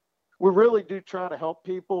we really do try to help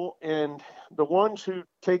people. And the ones who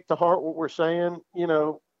take to heart what we're saying,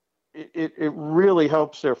 it really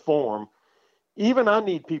helps their form. Even I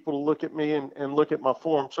need people to look at me and look at my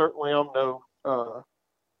form. Certainly I'm no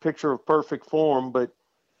picture of perfect form, but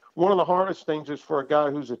one of the hardest things is for a guy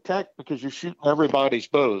who's a tech, because you're shooting everybody's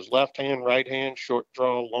bows, left hand, right hand, short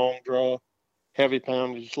draw, long draw, heavy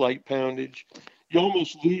poundage, light poundage. You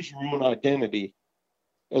almost lose your own identity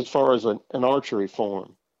as far as an archery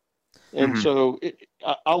form. And so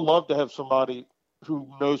I love to have somebody who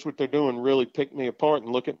knows what they're doing really pick me apart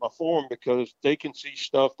and look at my form, because they can see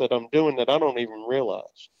stuff that I'm doing that I don't even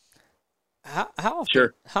realize. How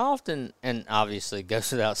often, and obviously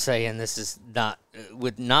goes without saying, this is not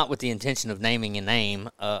with the intention of naming a name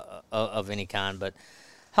of any kind, but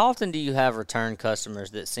how often do you have return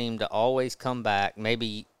customers that seem to always come back,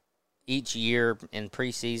 maybe each year in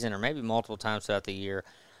preseason or maybe multiple times throughout the year,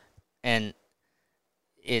 and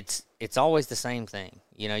it's always the same thing?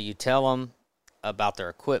 You tell them about their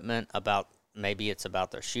equipment, maybe it's about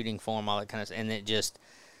their shooting form, all that kind of stuff, and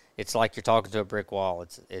it's like you're talking to a brick wall.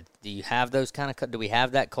 Do you have those do we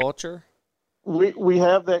have that culture? We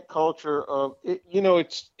have that culture of it.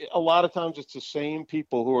 It's a lot of times it's the same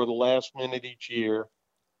people who are the last minute each year,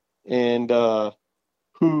 and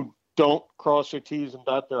who don't cross their T's and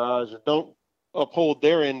dot their I's, or don't uphold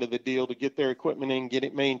their end of the deal to get their equipment in, get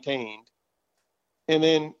it maintained. And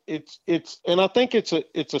then and I think it's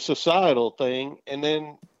a societal thing. And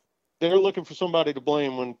then they're looking for somebody to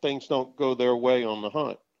blame when things don't go their way on the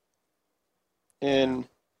hunt. And,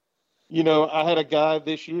 I had a guy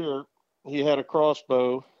this year, he had a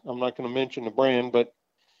crossbow. I'm not going to mention the brand, but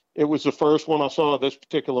it was the first one I saw of this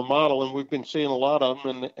particular model. And we've been seeing a lot of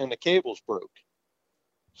them, and the cables broke.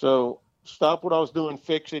 So stop what I was doing,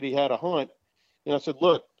 fix it. He had a hunt. And I said,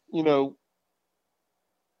 look,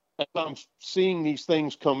 as I'm seeing these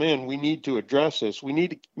things come in, we need to address this. We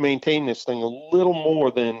need to maintain this thing a little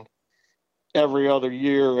more than every other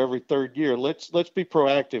year, every third year. Let's be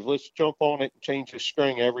proactive. Let's jump on it and change the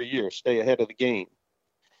string every year. Stay ahead of the game.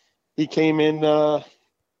 He came in, I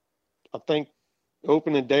think,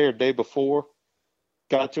 opening day or day before,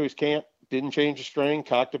 got to his camp, didn't change the string,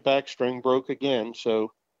 cocked it back, string broke again.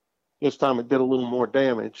 So this time it did a little more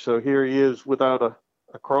damage. So here he is without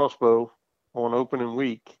a crossbow on opening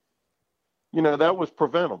week. That was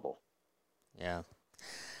preventable. Yeah.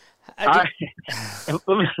 Let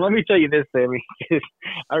me tell you this, Sammy.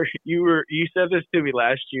 You said this to me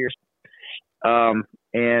last year,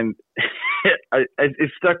 and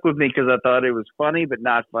it stuck with me because I thought it was funny, but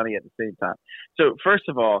not funny at the same time. So first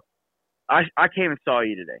of all, I came and saw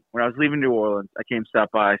you today when I was leaving New Orleans. I came,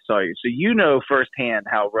 stopped by, saw you, so firsthand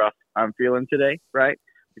how rough I'm feeling today, right?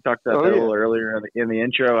 We talked about that a little earlier in the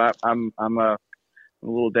intro. I'm a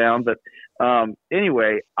little down, but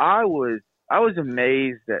anyway, I was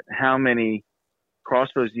amazed at how many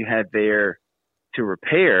crossbows you had there to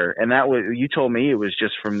repair, and that was, you told me it was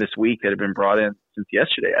just from this week that had been brought in since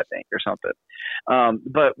yesterday, I think, or something.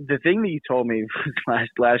 But the thing that you told me was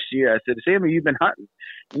last year, I said, Sammy, you've been hunting,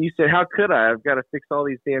 and you said, how could I? I've got to fix all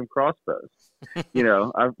these damn crossbows. I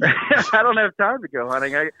don't have time to go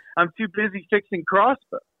hunting. I'm too busy fixing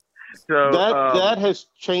crossbows. So that has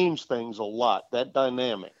changed things a lot. That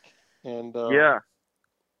dynamic, and yeah.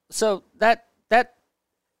 So that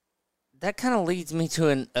kind of leads me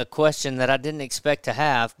to a question that I didn't expect to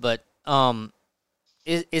have, but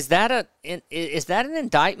is that an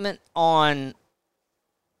indictment on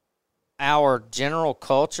our general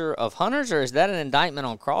culture of hunters, or is that an indictment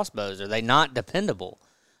on crossbows? Are they not dependable?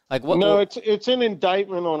 Like what? No, it's an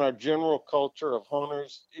indictment on our general culture of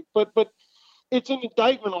hunters, but it's an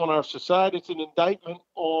indictment on our society. It's an indictment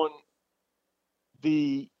on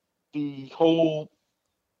the whole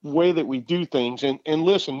way that we do things. And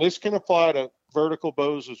listen, this can apply to vertical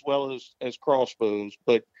bows as well as crossbows,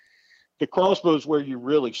 but the crossbows where you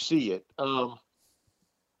really see it,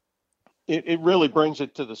 it really brings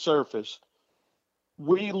it to the surface.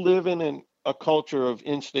 We live in a culture of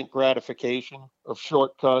instant gratification, of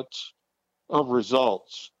shortcuts, of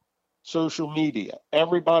results. Social media.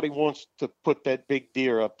 Everybody wants to put that big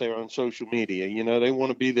deer up there on social media. They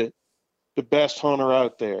want to be the best hunter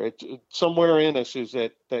out there. It's somewhere in us is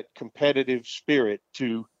that competitive spirit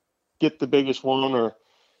to get the biggest one, or,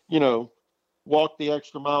 walk the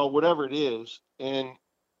extra mile, whatever it is. And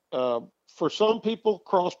for some people,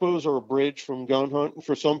 crossbows are a bridge from gun hunting.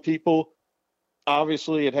 For some people,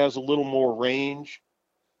 obviously, it has a little more range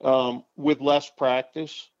with less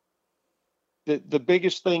practice. The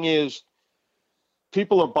biggest thing is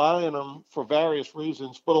people are buying them for various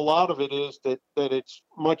reasons, but a lot of it is that it's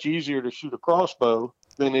much easier to shoot a crossbow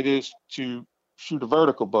than it is to shoot a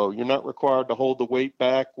vertical bow. You're not required to hold the weight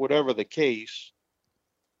back, whatever the case.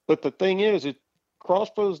 But the thing is,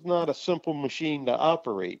 crossbow is not a simple machine to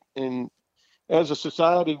operate. And as a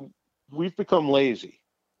society, we've become lazy.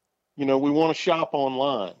 We want to shop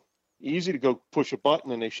online. Easy to go push a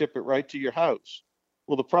button and they ship it right to your house.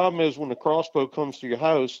 Well, the problem is when the crossbow comes to your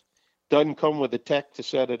house, doesn't come with the tech to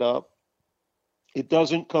set it up. It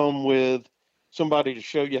doesn't come with somebody to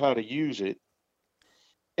show you how to use it.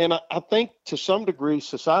 And I think to some degree,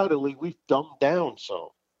 societally, we've dumbed down some.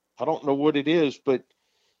 I don't know what it is, but,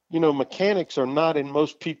 mechanics are not in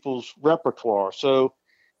most people's repertoire. So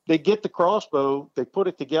they get the crossbow, they put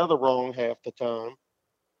it together wrong half the time,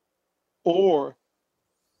 or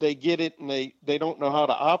they get it and they don't know how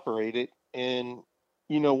to operate it. And,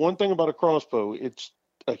 one thing about a crossbow, it's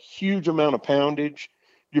a huge amount of poundage.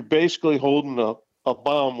 You're basically holding a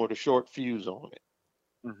bomb with a short fuse on it.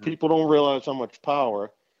 Mm-hmm. People don't realize how much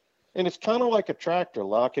power. And it's kind of like a tractor,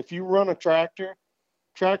 Locke. If you run a tractor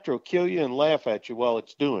will kill you and laugh at you while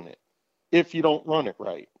it's doing it if you don't run it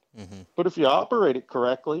right. Mm-hmm. But if you operate it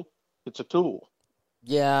correctly, it's a tool.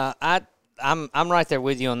 Yeah, I'm right there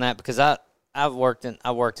with you on that, because I worked in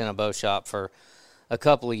a bow shop for a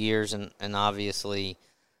couple of years and obviously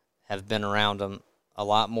have been around them a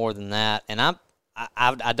lot more than that. And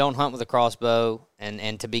I don't hunt with a crossbow,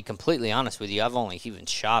 and to be completely honest with you, I've only even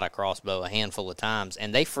shot a crossbow a handful of times,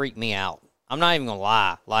 and they freak me out. I'm not even going to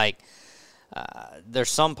lie. Like, there's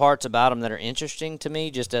some parts about them that are interesting to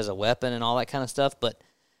me just as a weapon and all that kind of stuff, but,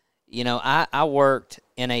 I worked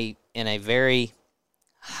in a very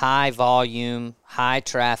high-volume,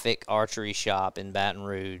 high-traffic archery shop in Baton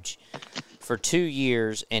Rouge for 2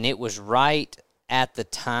 years, and it was right at the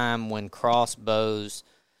time when crossbows,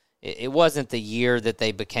 it wasn't the year that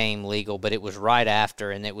they became legal, but it was right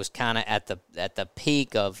after, and it was kind of at the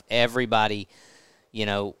peak of everybody,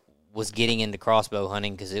 was getting into crossbow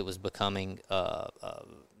hunting because it was becoming,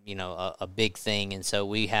 a big thing. And so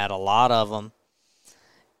we had a lot of them,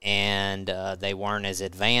 and they weren't as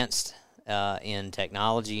advanced in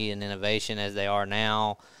technology and innovation as they are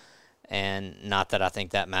now. And not that I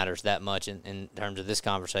think that matters that much in terms of this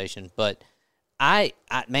conversation, but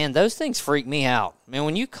man, those things freak me out. Man,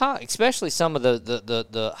 when you caught, especially some of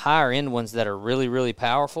the higher end ones that are really, really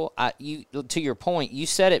powerful, to your point, you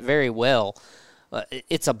said it very well.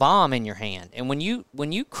 It's a bomb in your hand, and when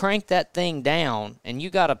you crank that thing down, and you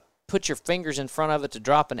got to put your fingers in front of it to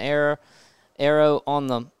drop an arrow on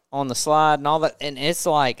the slide and all that, and it's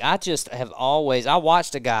like I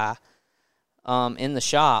watched a guy in the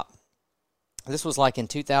shop. This was like in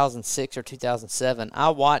 2006 or 2007. I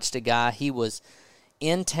watched a guy. He was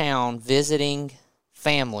in town visiting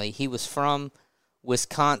family. He was from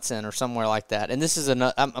Wisconsin or somewhere like that. And this is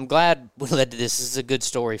I'm glad we led to this. This is a good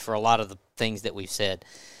story for a lot of the things that we've said.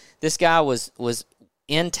 This guy was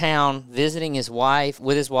in town visiting his wife,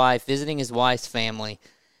 visiting his wife's family,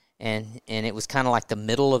 and it was kind of like the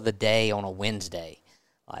middle of the day on a Wednesday,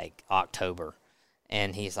 like October.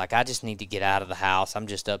 And he's like, I just need to get out of the house. I'm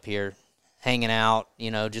just up here hanging out,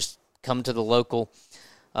 just come to the local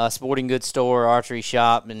sporting goods store, archery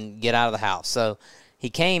shop, and get out of the house. So he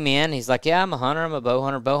came in. He's like, yeah, I'm a hunter. I'm a bow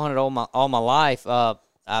hunter. Bow hunted all my life. I've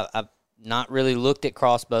not really looked at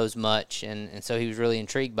crossbows much, and so he was really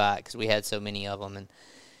intrigued by it because we had so many of them, and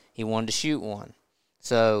he wanted to shoot one.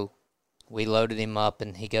 So we loaded him up,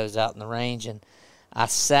 and he goes out in the range, and I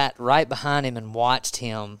sat right behind him and watched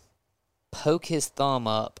him poke his thumb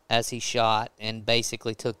up as he shot and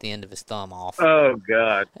basically took the end of his thumb off. Oh,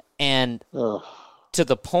 God. And to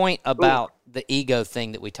the point about the ego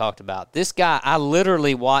thing that we talked about, this guy, I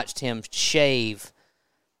literally watched him shave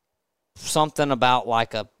something about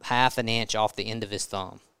like a half an inch off the end of his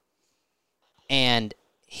thumb. And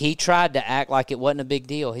he tried to act like it wasn't a big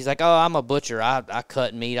deal. He's like, oh, I'm a butcher. I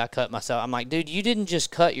cut meat. I cut myself. I'm like, dude, you didn't just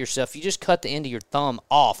cut yourself. You just cut the end of your thumb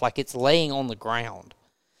off like it's laying on the ground.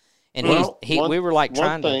 And we were like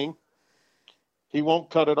trying to. He won't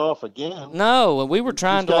cut it off again. No, and we were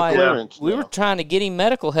trying to we were trying to get him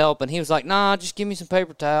medical help, and he was like, "Nah, just give me some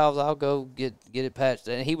paper towels. I'll go get it patched."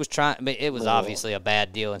 And he was trying. But it was obviously a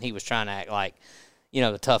bad deal, and he was trying to act like,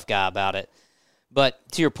 the tough guy about it. But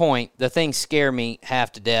to your point, the things scare me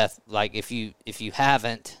half to death. Like if you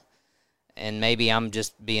haven't, and maybe I'm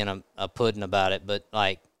just being a puddin' about it, but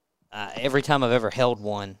like every time I've ever held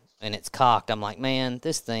one and it's cocked, I'm like, man,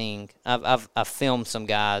 this thing. I've filmed some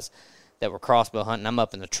guys that were crossbow hunting. I'm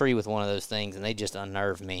up in the tree with one of those things, and they just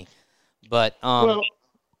unnerved me. But go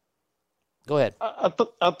ahead.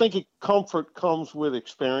 I think comfort comes with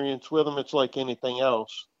experience with them. It's like anything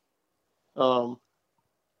else.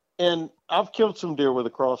 And I've killed some deer with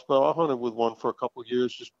a crossbow. I hunted with one for a couple of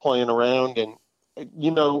years, just playing around. And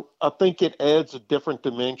I think it adds a different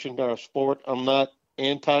dimension to our sport. I'm not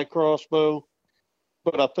anti-crossbow,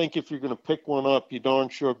 but I think if you're going to pick one up, you darn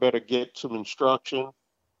sure better get some instruction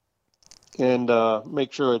and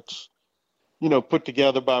make sure it's, put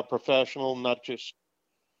together by a professional, not just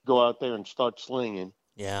go out there and start slinging.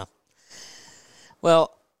 Yeah.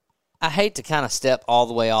 Well, I hate to kind of step all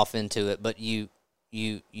the way off into it, but you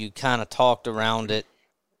kind of talked around it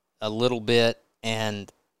a little bit,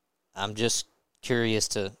 and I'm just curious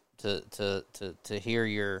to hear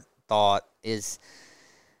your thought.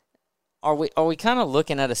 Are we kind of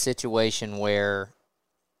looking at a situation where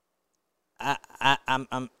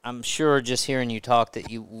I'm sure just hearing you talk that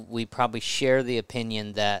we probably share the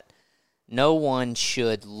opinion that no one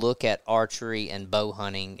should look at archery and bow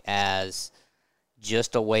hunting as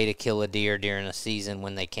just a way to kill a deer during a season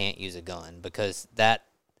when they can't use a gun, because that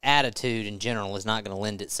attitude in general is not going to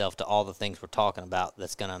lend itself to all the things we're talking about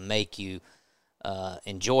that's going to make you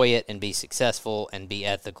enjoy it and be successful and be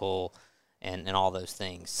ethical and all those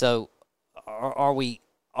things. So are we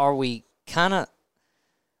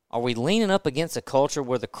leaning up against a culture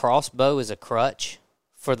where the crossbow is a crutch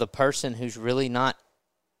for the person who's really not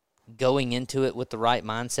going into it with the right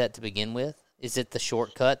mindset to begin with? Is it the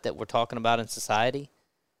shortcut that we're talking about in society?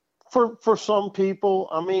 For some people,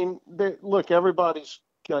 I mean, look, everybody's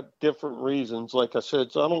got different reasons. Like I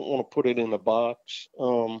said, so I don't want to put it in a box.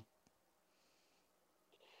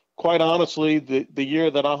 Quite honestly, the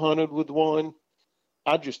year that I hunted with one,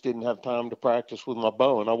 I just didn't have time to practice with my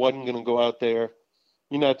bow, and I wasn't going to go out there.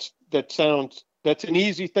 That's an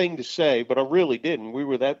easy thing to say, but I really didn't. We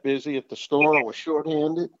were that busy at the store. I was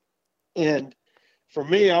shorthanded. And for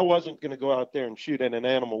me, I wasn't going to go out there and shoot at an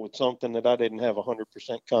animal with something that I didn't have 100%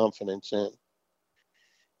 confidence in.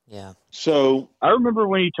 Yeah. So I remember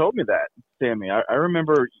when you told me that, Sammy. I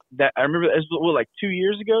remember that. I remember as well, like 2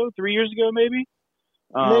 years ago, 3 years ago, maybe.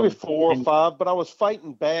 Maybe 4 or 5, but I was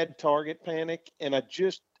fighting bad target panic, and I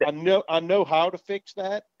know how to fix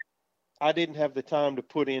that. I didn't have the time to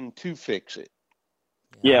put in to fix it.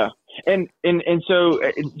 Yeah. And so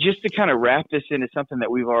just to kind of wrap this into something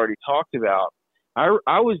that we've already talked about,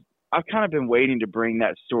 I've kind of been waiting to bring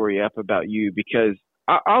that story up about you, because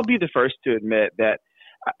I'll be the first to admit that,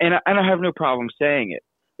 and I have no problem saying it.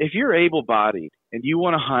 If you're able-bodied and you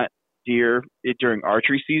want to hunt deer during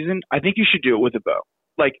archery season, I think you should do it with a bow.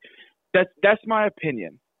 Like, that's my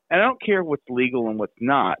opinion. And I don't care what's legal and what's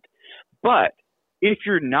not. But if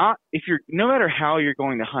you're no matter how you're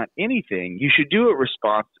going to hunt anything, you should do it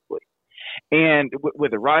responsibly. And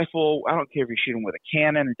with a rifle, I don't care if you're shooting with a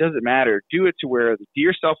cannon, it doesn't matter. Do it to where the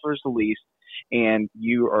deer suffers the least and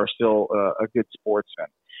you are still a good sportsman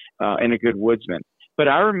and a good woodsman. But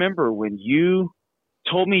I remember when you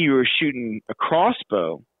told me you were shooting a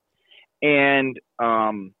crossbow, and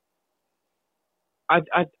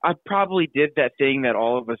I probably did that thing that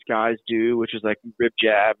all of us guys do, which is like rib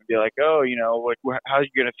jab and be like, oh, like how's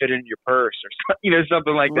you gonna fit in your purse or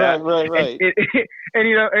something like that. Right. And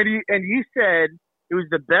you said it was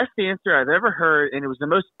the best answer I've ever heard, and it was the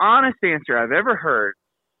most honest answer I've ever heard.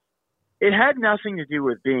 It had nothing to do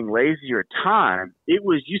with being lazy or time. It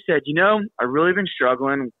was, you said, I've really been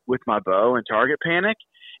struggling with my bow and target panic,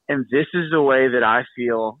 and this is the way that I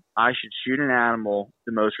feel I should shoot an animal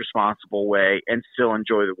the most responsible way and still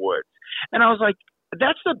enjoy the woods. And I was like,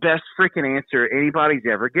 that's the best freaking answer anybody's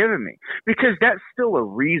ever given me, because that's still a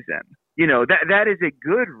reason. That is a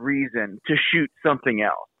good reason to shoot something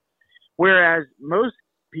else. Whereas most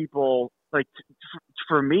people, like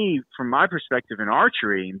for me, from my perspective in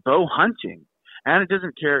archery and bow hunting, and it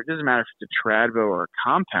doesn't matter if it's a trad bow or a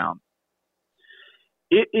compound,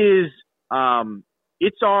 it is,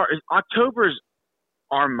 October's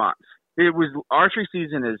our month. Archery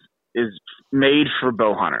season is made for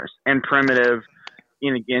bow hunters and primitive,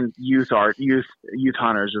 youth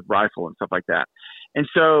hunters with rifle and stuff like that. And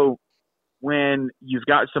so when you've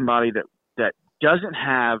got somebody that doesn't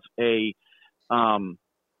have a,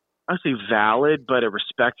 I say valid, but a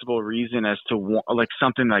respectable reason as to like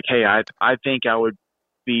something like, hey, I think I would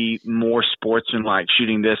be more sportsmanlike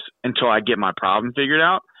shooting this until I get my problem figured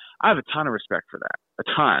out. I have a ton of respect for that, a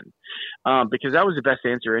ton, because that was the best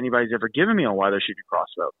answer anybody's ever given me on why they're shooting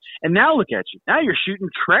crossbow. And now look at you. Now you're shooting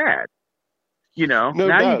trad. No now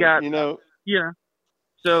doubt, you got,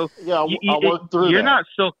 So yeah, I worked through you're that. not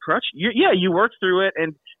still crutch. You worked through it,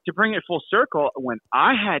 and to bring it full circle, when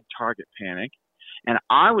I had target panic and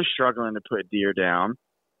I was struggling to put deer down,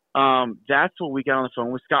 that's what we got on the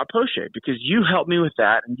phone with Scott Poche, because you helped me with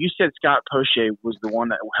that, and you said Scott Poche was the one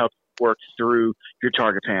that helped work through your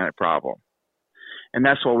target panic problem, and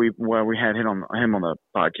that's why we had him on the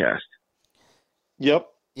podcast. Yep.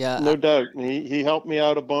 Yeah. No doubt. He helped me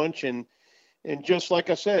out a bunch, and just like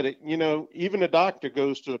I said, even a doctor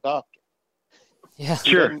goes to a doctor. Yeah,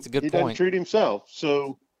 sure. It's a good he point. Doesn't treat himself.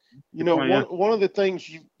 So, one of the things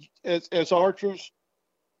as archers,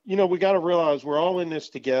 we got to realize we're all in this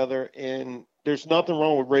together, and there's nothing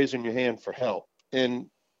wrong with raising your hand for help. And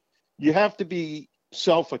you have to be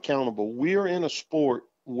self-accountable. We're in a sport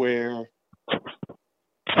where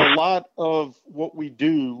a lot of what we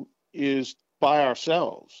do is by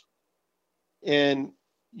ourselves. And,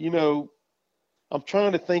 I'm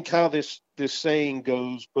trying to think how this saying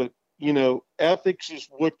goes, but, ethics is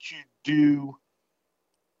what you do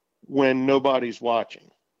when nobody's watching.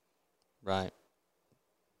 Right.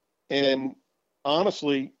 And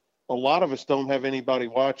honestly, a lot of us don't have anybody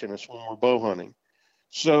watching us when we're bow hunting.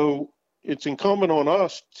 So it's incumbent on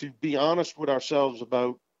us to be honest with ourselves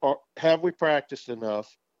about, have we practiced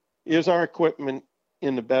enough? Is our equipment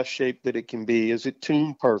in the best shape that it can be? Is it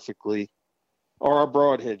tuned perfectly? Are our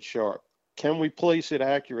broadheads sharp? Can we place it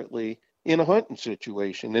accurately in a hunting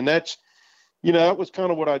situation? And that's, that was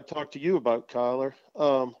kind of what I talked to you about, Kyler.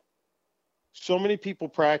 So many people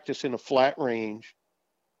practice in a flat range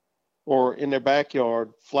or in their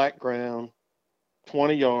backyard, flat ground,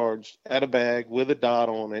 20 yards at a bag with a dot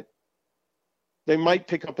on it. They might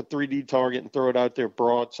pick up a 3D target and throw it out there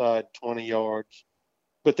broadside 20 yards,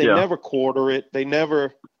 but they never quarter it. They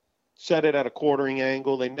never set it at a quartering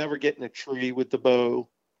angle. They never get in a tree with the bow.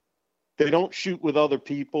 They don't shoot with other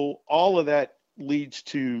people. All of that leads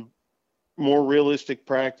to more realistic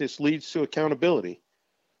practice, leads to accountability.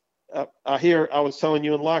 I was telling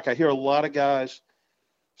you in Locke, I hear a lot of guys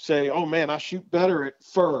say, oh man, I shoot better at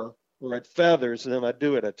fur or at feathers than I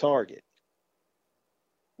do at a target.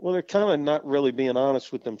 Well, they're kind of not really being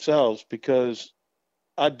honest with themselves, because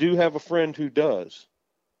I do have a friend who does.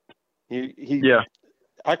 Yeah.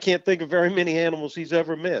 I can't think of very many animals he's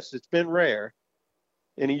ever missed. It's been rare,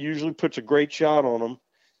 and he usually puts a great shot on them.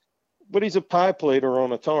 But he's a pie plater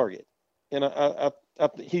on a target, and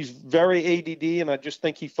he's very ADD, and I just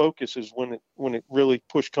think he focuses when it really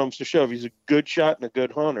push comes to shove. He's a good shot and a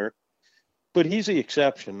good hunter, but he's the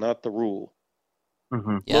exception, not the rule.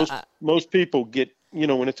 Mm-hmm. Yeah, most people get,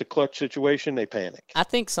 when it's a clutch situation, they panic. I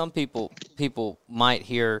think some people might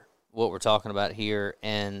hear what we're talking about here,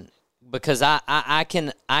 and because I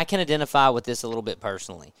can identify with this a little bit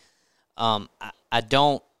personally. I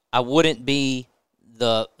wouldn't be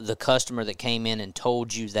the customer that came in and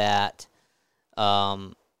told you that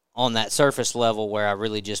on that surface level, where I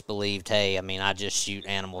really just believed, hey, I mean, I just shoot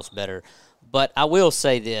animals better. But I will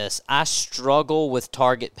say this, I struggle with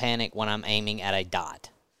target panic when I'm aiming at a dot.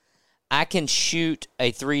 I can shoot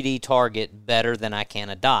a 3D target better than I can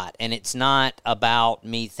a dot, and it's not about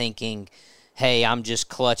me thinking, hey, I'm just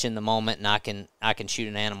clutching the moment and I can shoot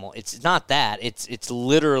an animal. It's not that. It's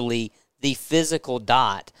literally the physical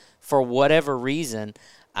dot. For whatever reason,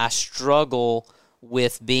 I struggle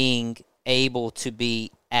with being able to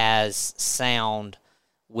be as sound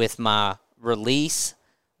with my release,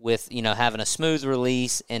 with having a smooth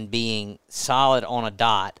release and being solid on a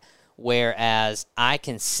dot, whereas I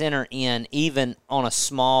can center in even on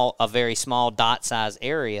a very small dot size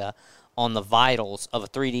area on the vitals of a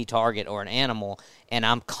 3D target or an animal, and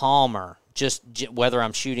I'm calmer, just whether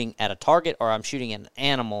I'm shooting at a target or I'm shooting at an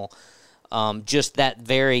animal, just that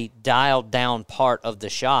very dialed down part of the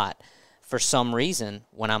shot. For some reason,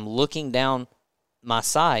 when I'm looking down my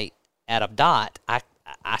sight at a dot, I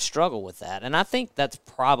struggle with that, and I think that's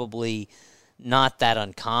probably not that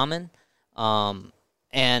uncommon.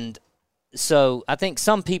 And so I think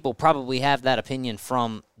some people probably have that opinion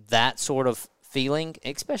from that sort of feeling,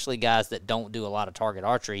 especially guys that don't do a lot of target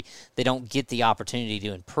archery. They don't get the opportunity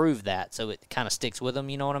to improve that, so it kind of sticks with them,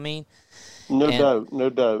 you know what I mean? No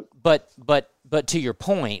doubt. But to your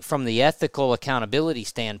point, from the ethical accountability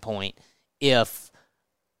standpoint, if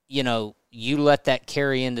you let that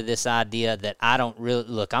carry into this idea that I don't really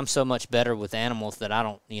look, I'm so much better with animals that I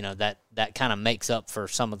don't, that kind of makes up for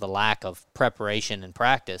some of the lack of preparation and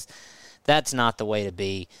practice. That's not the way to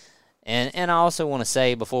be. And I also want to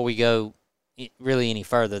say, before we go really any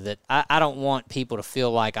further, that I don't want people to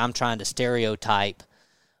feel like I'm trying to stereotype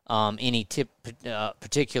any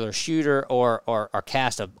particular shooter or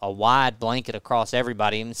cast a wide blanket across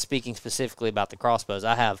everybody. I'm speaking specifically about the crossbows.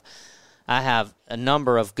 I have a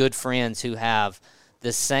number of good friends who have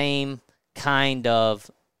the same kind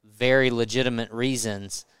of very legitimate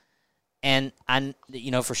reasons, and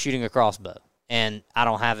for shooting a crossbow. And I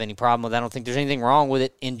don't have any problem with that. I don't think there's anything wrong with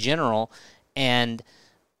it in general. And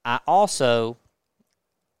I also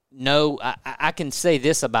know I can say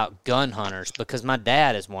this about gun hunters, because my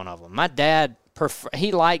dad is one of them. My dad,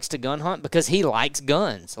 he likes to gun hunt because he likes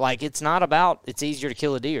guns. Like, it's not about it's easier to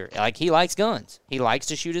kill a deer. Like, he likes guns. He likes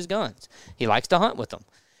to shoot his guns. He likes to hunt with them.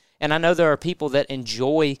 And I know there are people that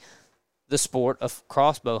enjoy the sport of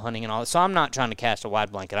crossbow hunting and all that. So I'm not trying to cast a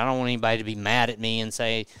wide blanket. I don't want anybody to be mad at me and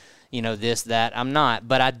say, this, that. I'm not.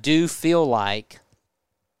 But I do feel like,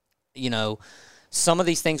 some of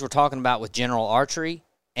these things we're talking about with general archery,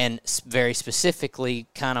 and very specifically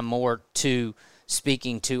kind of more to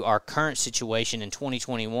speaking to our current situation in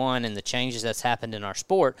 2021 and the changes that's happened in our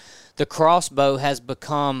sport, the crossbow has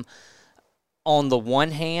become, on the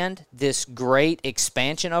one hand, this great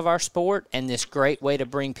expansion of our sport and this great way to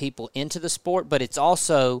bring people into the sport, but it's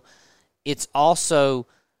also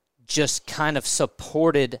just kind of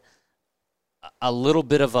supported a little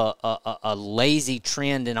bit of a lazy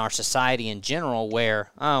trend in our society in general,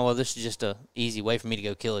 where, this is just an easy way for me to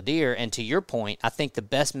go kill a deer. And to your point, I think the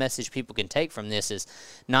best message people can take from this is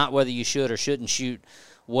not whether you should or shouldn't shoot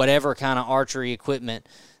whatever kind of archery equipment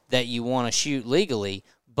that you want to shoot legally,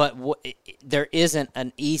 but there isn't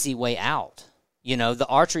an easy way out. The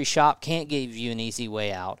archery shop can't give you an easy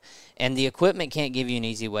way out, and the equipment can't give you an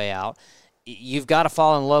easy way out. You've got to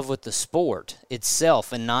fall in love with the sport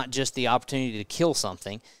itself and not just the opportunity to kill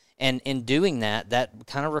something. And in doing that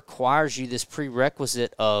kind of requires you this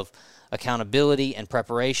prerequisite of accountability and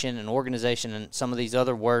preparation and organization and some of these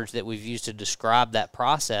other words that we've used to describe that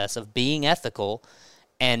process of being ethical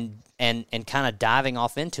and kind of diving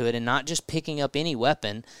off into it and not just picking up any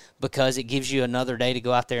weapon because it gives you another day to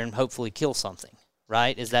go out there and hopefully kill something,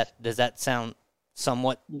 right? Does that sound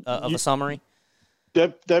somewhat of a summary?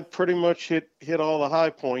 That pretty much hit all the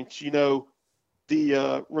high points.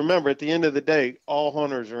 remember, at the end of the day, all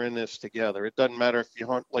hunters are in this together. It doesn't matter if you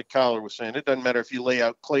hunt, like Kyler was saying, it doesn't matter if you lay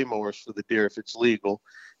out claymores for the deer if it's legal.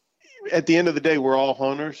 At the end of the day, we're all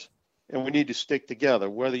hunters, and we need to stick together.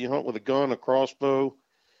 Whether you hunt with a gun, a crossbow,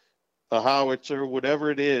 a howitzer,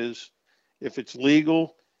 whatever it is, if it's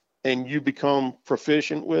legal and you become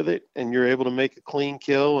proficient with it and you're able to make a clean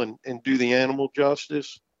kill and do the animal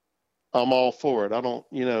justice, I'm all for it. I don't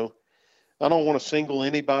want to single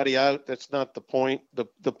anybody out. That's not the point.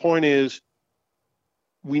 The point is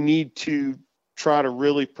we need to try to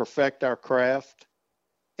really perfect our craft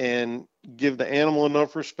and give the animal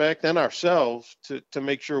enough respect and ourselves to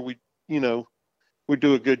make sure we do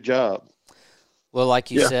a good job. Well,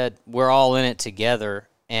 like you said, we're all in it together.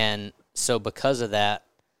 And so because of that,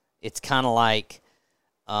 it's kind of like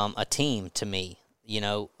a team to me.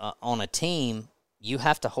 On a team, you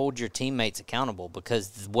have to hold your teammates accountable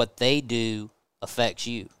because what they do affects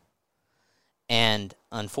you. And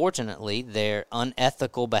unfortunately, their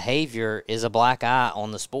unethical behavior is a black eye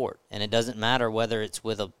on the sport. And it doesn't matter whether it's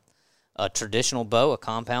with a traditional bow, a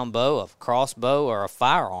compound bow, a crossbow, or a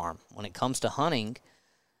firearm. When it comes to hunting,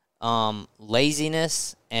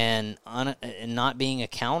 laziness and not being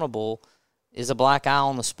accountable is a black eye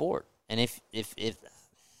on the sport. And if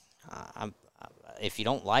you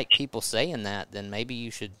don't like people saying that, then maybe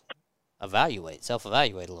you should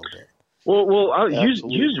self-evaluate a little bit. Well, I'll use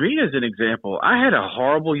me as an example. I had a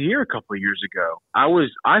horrible year a couple of years ago.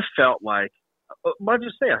 I felt like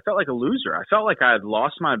a loser. I felt like I had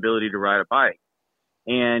lost my ability to ride a bike.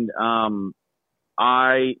 And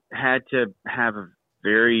I had to have a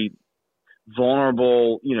very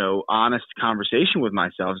vulnerable, honest conversation with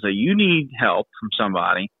myself. So you need help from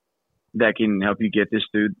somebody that can help you get this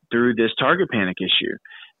through this target panic issue.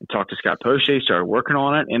 And talked to Scott Poche, started working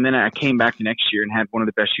on it, and then I came back the next year and had one of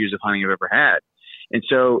the best years of hunting I've ever had. And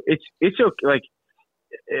so it's okay. Like,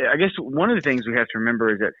 I guess one of the things we have to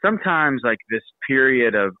remember is that sometimes, like, this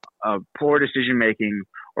period of poor decision making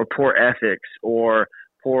or poor ethics or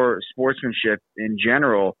poor sportsmanship in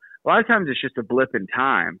general, a lot of times it's just a blip in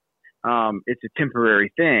time. It's a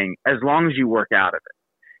temporary thing as long as you work out of it.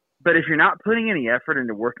 But if you're not putting any effort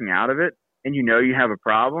into working out of it and you have a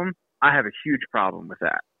problem, I have a huge problem with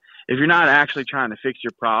that. If you're not actually trying to fix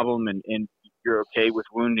your problem and you're okay with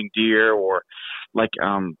wounding deer or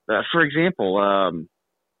for example,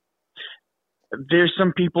 there's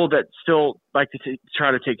some people that still like to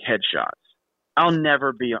try to take headshots. I'll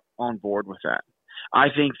never be on board with that. I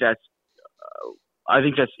think that's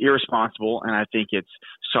irresponsible, and I think it's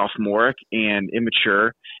sophomoric and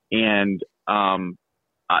immature, and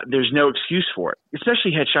there's no excuse for it,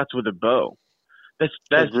 especially headshots with a bow. That's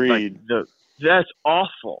agreed. That's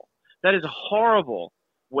awful. That is a horrible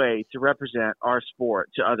way to represent our sport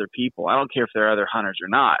to other people. I don't care if there are other hunters or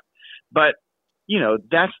not, but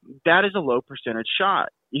that is a low percentage shot.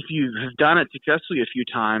 If you have done it successfully a few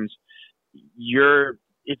times,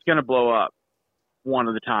 it's going to blow up one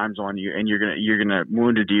of the times on you, and you're gonna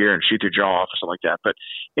wound a deer and shoot their jaw off or something like that. But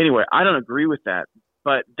anyway, I don't agree with that.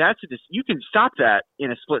 But you can stop that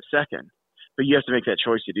in a split second, but you have to make that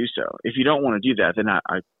choice to do so. If you don't want to do that, then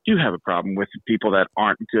I do have a problem with people that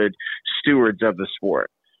aren't good stewards of the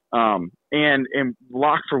sport. And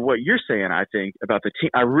Locke, for what you're saying, I think about the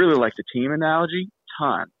team, I really like the team analogy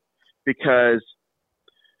ton, because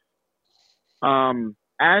I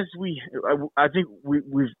think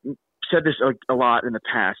we've said this a lot in the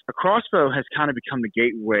past. A crossbow has kind of become the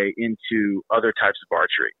gateway into other types of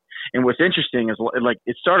archery. And what's interesting is, like,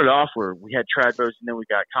 it started off where we had trad bows, and then we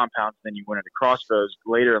got compounds, and then you went into crossbows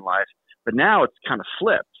later in life. But now it's kind of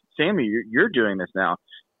flipped. Sammy, you're doing this now.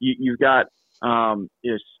 You've got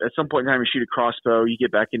at some point in time you shoot a crossbow, you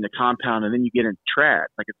get back into compound, and then you get into trad.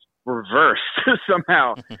 Like, it's reversed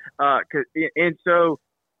somehow. And so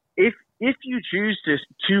if you choose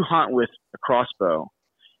to hunt with a crossbow,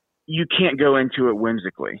 you can't go into it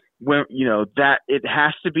whimsically. When that it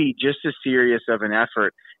has to be just as serious of an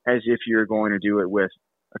effort as if you're going to do it with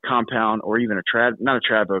a compound or even not a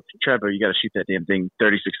trad bow. Trad bow, you got to shoot that damn thing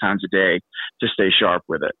 36 times a day to stay sharp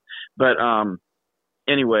with it. But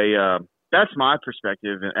anyway, that's my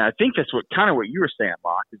perspective, and I think that's what you were saying,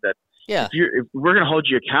 Locke, is that if we're going to hold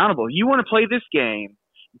you accountable, you want to play this game,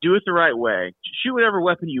 do it the right way, shoot whatever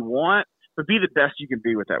weapon you want, but be the best you can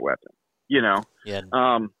be with that weapon. Yeah.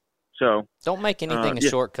 So don't make anything a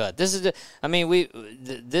shortcut. This is,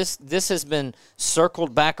 this has been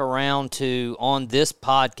circled back around to on this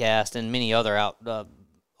podcast and many other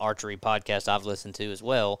archery podcasts I've listened to as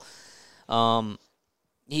well.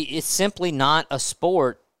 It's simply not a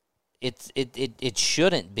sport it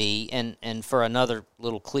shouldn't be. And for another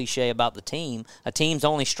little cliche about the team, a team's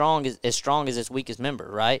only strong as its weakest member,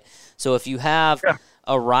 right? So if you have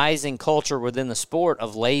a rising culture within the sport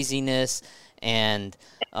of laziness and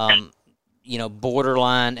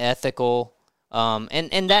borderline ethical,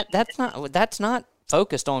 and that's not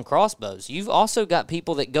focused on crossbows. You've also got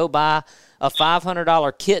people that go buy a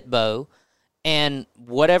 $500 kit bow, and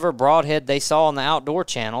whatever broadhead they saw on the outdoor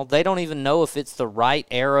channel, they don't even know if it's the right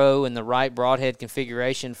arrow and the right broadhead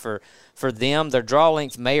configuration for them. Their draw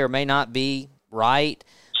length may or may not be right,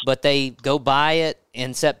 but they go buy it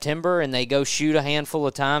in September and they go shoot a handful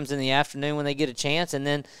of times in the afternoon when they get a chance, and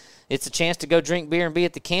then it's a chance to go drink beer and be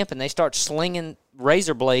at the camp, and they start slinging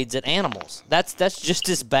razor blades at animals. That's just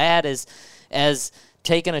as bad as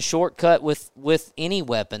taking a shortcut with any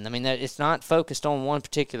weapon. I mean, it's not focused on one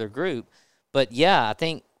particular group. But yeah, I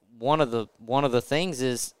think one of the things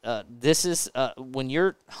is this is when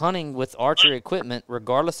you're hunting with archery equipment,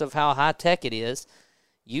 regardless of how high tech it is,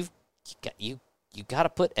 you got to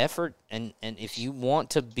put effort, and if you want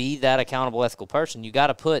to be that accountable, ethical person, you got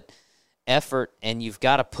to put effort, and you've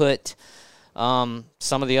got to put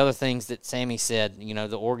some of the other things that Sammy said.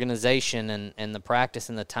 The organization and the practice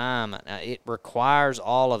and the time. It requires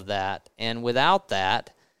all of that, and without that,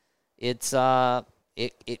 it's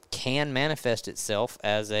It can manifest itself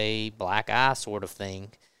as a black eye sort of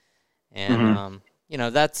thing, and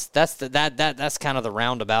that's kind of the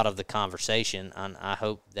roundabout of the conversation. And I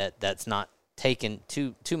hope that that's not taken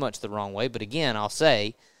too much the wrong way. But again, I'll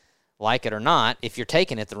say, like it or not, if you're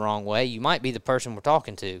taking it the wrong way, you might be the person we're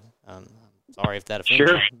talking to. Sorry if that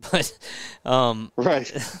offends you, but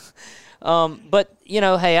right. But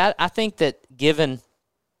hey, I think that given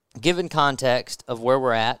context of where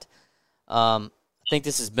we're at. I think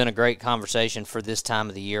this has been a great conversation for this time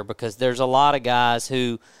of the year, because there's a lot of guys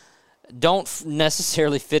who don't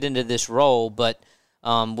necessarily fit into this role, but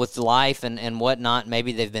with life and whatnot,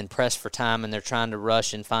 maybe they've been pressed for time and they're trying to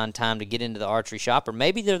rush and find time to get into the archery shop, or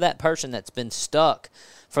maybe they're that person that's been stuck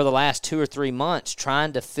for the last 2 or 3 months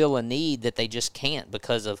trying to fill a need that they just can't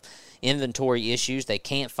because of inventory issues. They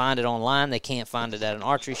can't find it online. They can't find it at an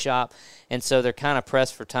archery shop, and so they're kind of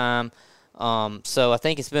pressed for time. So I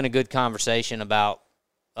think it's been a good conversation about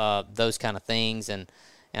those kind of things, and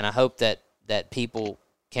I hope that people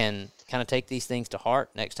can kind of take these things to heart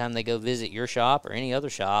next time they go visit your shop or any other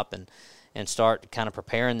shop, and start kind of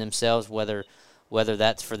preparing themselves, whether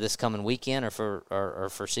that's for this coming weekend or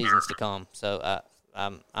for seasons to come. So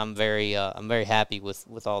I'm very happy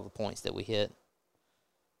with all the points that we hit.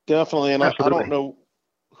 Definitely, and I don't know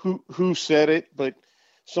who said it, but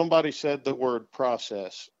somebody said the word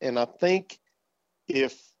process. And I think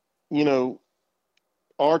if,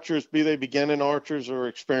 archers, be they beginning archers or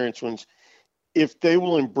experienced ones, if they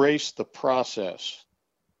will embrace the process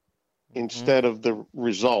instead of the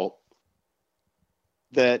result,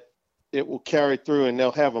 that it will carry through and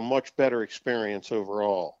they'll have a much better experience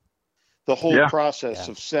overall. The whole process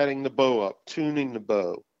of setting the bow up, tuning the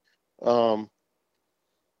bow. I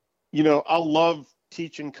love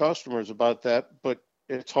teaching customers about that, but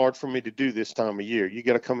it's hard for me to do this time of year. You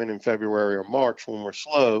got to come in February or March when we're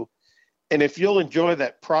slow. And if you'll enjoy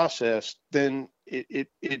that process, then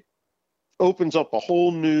it opens up a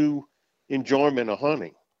whole new enjoyment of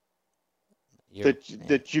hunting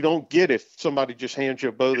that you don't get if somebody just hands you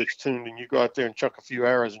a bow that's tuned and you go out there and chuck a few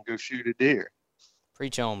arrows and go shoot a deer.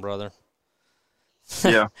 Preach on, brother.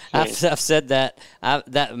 Yeah. I've said that.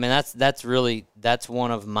 That's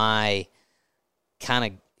one of my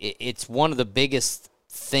it's one of the biggest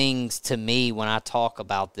things to me when I talk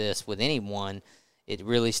about this with anyone. It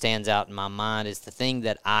really stands out in my mind is the thing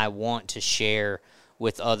that I want to share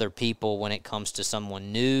with other people when it comes to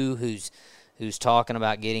someone new who's talking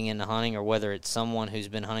about getting into hunting, or whether it's someone who's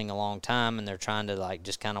been hunting a long time and they're trying to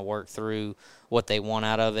just kind of work through what they want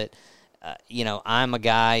out of it. I'm a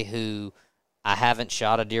guy who I haven't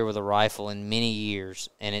shot a deer with a rifle in many years,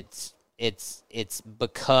 and it's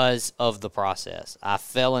because of the process. I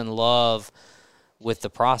fell in love with the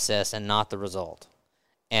process and not the result.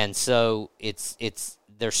 And so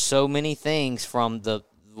there's so many things from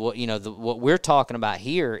what we're talking about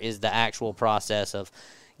here is the actual process of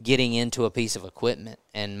getting into a piece of equipment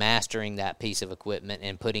and mastering that piece of equipment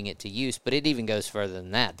and putting it to use. But it even goes further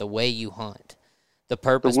than that. The way you hunt, the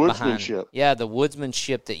purpose behind it. Yeah, the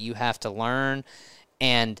woodsmanship that you have to learn.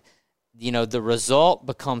 And, the result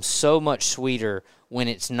becomes so much sweeter when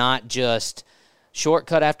it's not just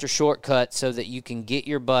shortcut after shortcut so that you can get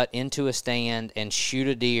your butt into a stand and shoot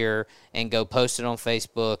a deer and go post it on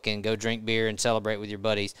Facebook and go drink beer and celebrate with your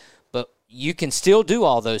buddies. But you can still do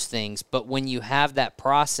all those things, but when you have that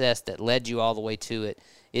process that led you all the way to it,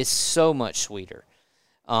 is so much sweeter.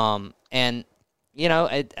 And you know,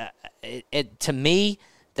 it to me,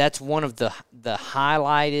 that's one of the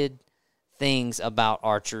highlighted things about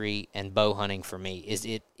archery and bow hunting for me. Is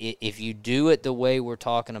if you do it the way we're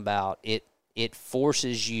talking about, it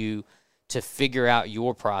forces you to figure out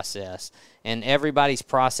your process, and everybody's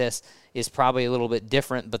process is probably a little bit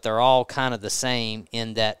different, but they're all kind of the same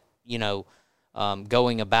in that, you know,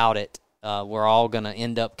 going about it, we're all going to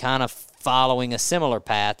end up kind of following a similar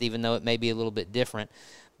path, even though it may be a little bit different,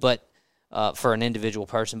 but for an individual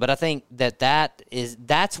person. But I think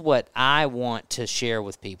that's what I want to share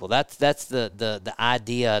with people. That's the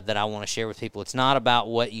idea that I want to share with people. It's not about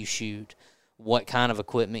what you shoot, what kind of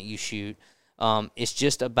equipment you shoot. It's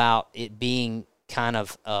just about it being kind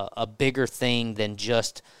of a bigger thing than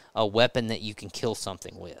just a weapon that you can kill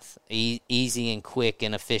something with. Easy and quick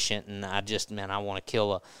and efficient, and I want to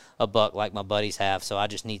kill a buck like my buddies have, so I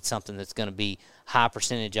just need something that's going to be high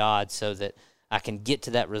percentage odds so that I can get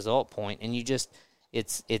to that result point. And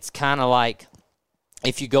it's kind of like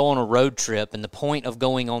if you go on a road trip, and the point of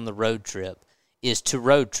going on the road trip is to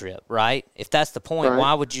road trip, right? If that's the point,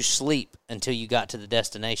 why would you sleep until you got to the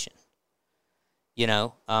destination? You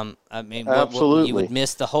know, I mean, absolutely. You would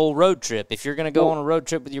miss the whole road trip. If you're going to go on a road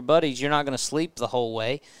trip with your buddies, you're not going to sleep the whole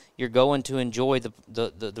way. You're going to enjoy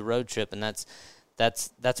the road trip, and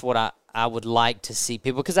that's what I would like to see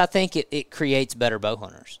people, because I think it creates better bow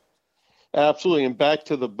hunters. Absolutely. And back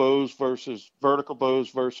to the vertical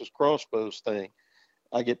bows versus crossbows thing.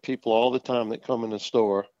 I get people all the time that come in the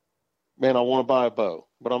store, man, I want to buy a bow,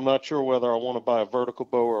 but I'm not sure whether I want to buy a vertical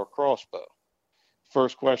bow or a crossbow.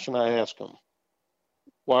 First question I ask them,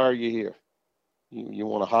 why are you here? You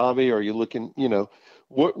want a hobby, or are you looking, you know,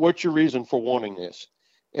 what's your reason for wanting this?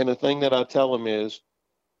 And the thing that I tell them is,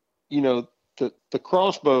 you know, the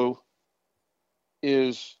crossbow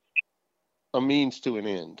is a means to an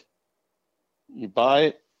end. You buy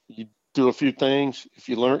it, you do a few things. If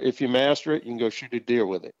you master it, you can go shoot a deer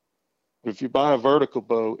with it. But if you buy a vertical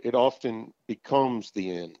bow, it often becomes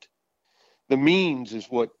the end. The means is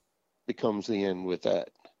what becomes the end with that.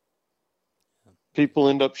 People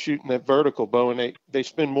end up shooting that vertical bow, and they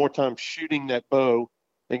spend more time shooting that bow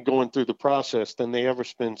and going through the process than they ever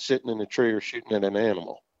spend sitting in a tree or shooting at an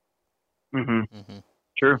animal. Mm-hmm. Mm-hmm.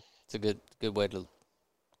 True. It's a good way to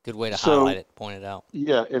highlight it, point it out.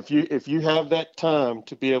 Yeah, if you have that time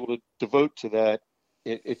to be able to devote to that,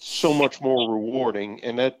 it's so much more rewarding,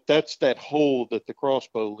 and that's that hole that the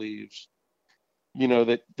crossbow leaves, you know,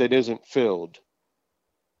 that isn't filled.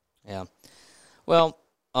 Yeah. Well,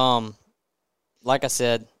 like I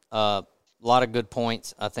said, a lot of good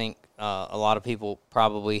points. I think a lot of people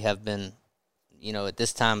probably have been, you know, at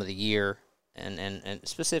this time of the year, and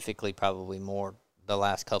specifically probably more the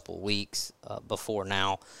last couple of weeks before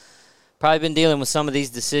now, probably been dealing with some of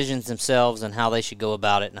these decisions themselves and how they should go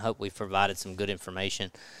about it, and I hope we've provided some good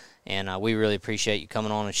information. And we really appreciate you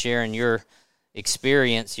coming on and sharing your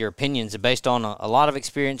experience. Your opinions are based on a lot of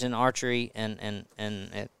experience in archery and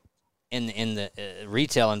in the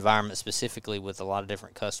retail environment, specifically with a lot of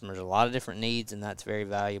different customers, a lot of different needs, and that's very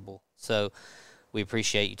valuable. So we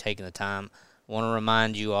appreciate you taking the time. I want to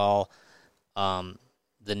remind you all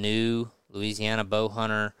the new Louisiana Bow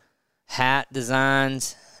Hunter hat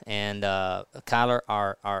designs, and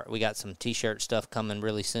Kyler, we got some T-shirt stuff coming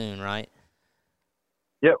really soon, right?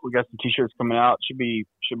 Yep, we got some T-shirts coming out. Should be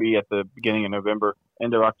at the beginning of November,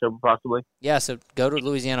 end of October possibly. Yeah, so go to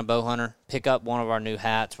Louisiana Bow Hunter, pick up one of our new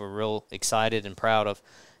hats. We're real excited and proud of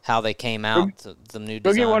how they came out. The new designs.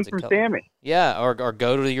 Go get one from Sammy. Yeah, or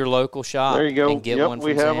go to your local shop. There you go. And get one from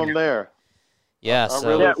we have Sammy. them there. Yeah,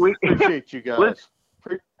 we appreciate you guys.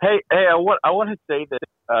 Hey, I want to say that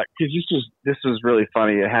because this was really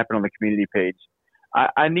funny. It happened on the community page.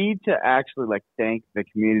 I need to actually thank the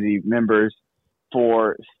community members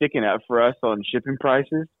for sticking up for us on shipping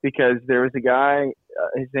prices, because there was a guy,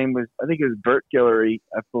 his name was, I think it was Bert Guillory,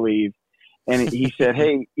 I believe, and he said,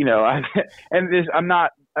 "Hey, you know," this is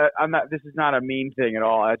not a mean thing at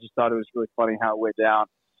all. I just thought it was really funny how it went down.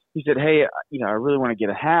 He said, "Hey, you know, I really want to get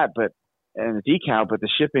a hat, and a decal, but the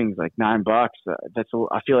shipping's like $9.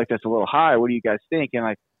 I feel like that's a little high. What do you guys think?"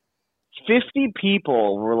 And 50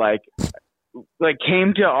 people were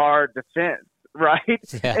came to our defense. Right.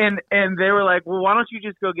 Yeah. And they were like, well, why don't you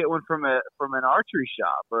just go get one from an archery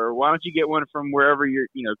shop, or why don't you get one from wherever you're,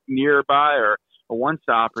 you know, nearby, or a one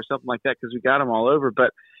stop or something like that? Cause we got them all over.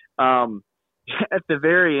 But, at the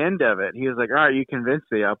very end of it, he was like, all right, you convinced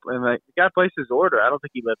me up. And the guy placed his order. I don't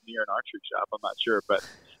think he lived near an archery shop. I'm not sure, but,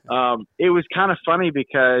 it was kind of funny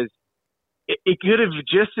because it could have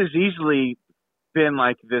just as easily been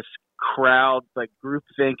this crowd, group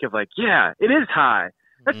think of yeah, it is high.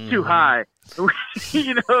 That's too high.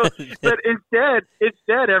 But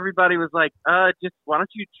instead everybody was like, just why don't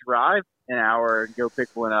you drive an hour and go pick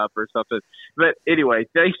one up or something. But anyway,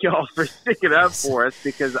 thank y'all for sticking up for us,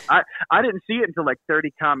 because I didn't see it until like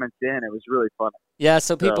 30 comments in. It was really funny. Yeah,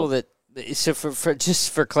 so people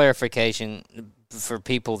for clarification, for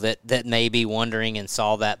people that may be wondering and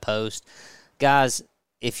saw that post, guys,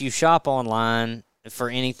 if you shop online for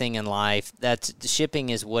anything in life, the shipping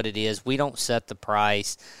is what it is. We don't set the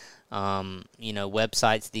price.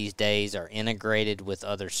 Websites these days are integrated with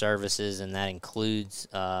other services, and that includes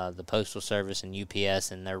the Postal Service and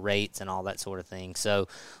UPS and their rates and all that sort of thing. So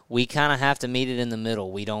we kind of have to meet it in the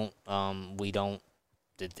middle.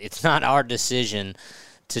 It's not our decision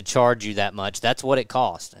to charge you that much. That's what it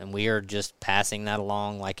costs, and we are just passing that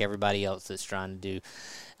along like everybody else that's trying to do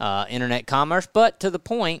internet commerce. But to the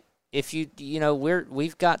point, if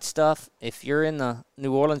we've got stuff. If you're in the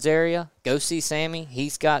New Orleans area, go see Sammy.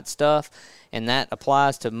 He's got stuff, and that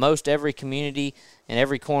applies to most every community in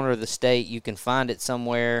every corner of the state. You can find it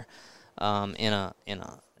somewhere in a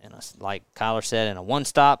like Kyler said, in a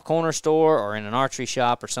one-stop corner store or in an archery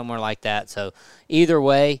shop or somewhere like that. So either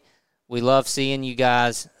way, we love seeing you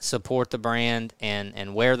guys support the brand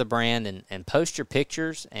and wear the brand and post your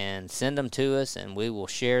pictures and send them to us, and we will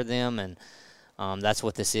share them. And that's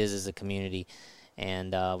what this is as a community.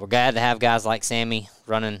 And we're glad to have guys like Sammy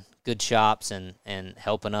running good shops and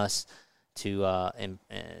helping us to and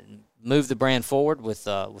move the brand forward with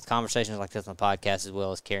conversations like this on the podcast, as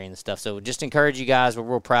well as carrying the stuff. So just encourage you guys. We're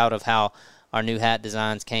real proud of how our new hat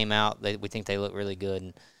designs came out. We think they look really good,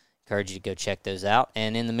 and encourage you to go check those out.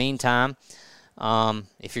 And in the meantime,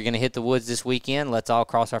 if you're going to hit the woods this weekend, let's all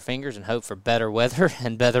cross our fingers and hope for better weather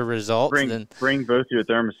and better results. Bring both your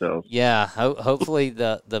thermocelles. Yeah, hopefully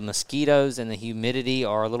the mosquitoes and the humidity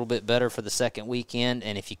are a little bit better for the second weekend.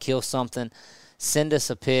 And if you kill something, send us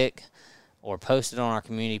a pic or post it on our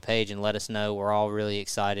community page and let us know. We're all really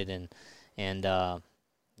excited. And I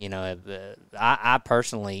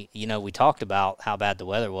personally, we talked about how bad the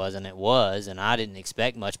weather was, and it was, and I didn't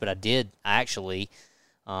expect much, but I did actually.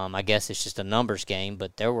 I guess it's just a numbers game,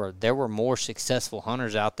 but there were more successful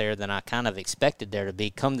hunters out there than I kind of expected there to be.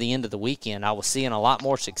 Come the end of the weekend, I was seeing a lot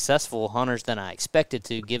more successful hunters than I expected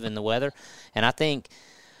to, given the weather. And I think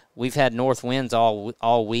we've had north winds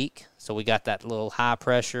all week, so we got that little high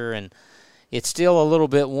pressure, and it's still a little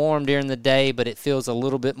bit warm during the day, but it feels a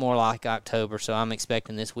little bit more like October. So I'm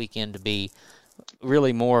expecting this weekend to be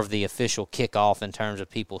really more of the official kickoff in terms of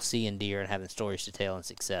people seeing deer and having stories to tell and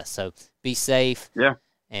success. So be safe. Yeah.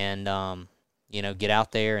 And, get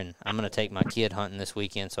out there. And I'm going to take my kid hunting this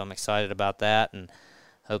weekend, so I'm excited about that, and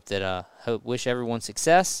wish everyone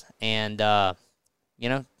success. And,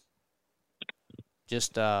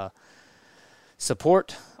 just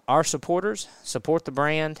support our supporters, support the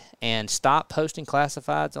brand, and stop posting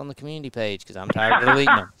classifieds on the community page, because I'm tired of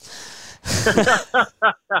deleting them.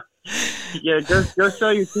 Yeah, go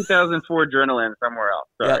sell your 2004 Adrenaline somewhere else.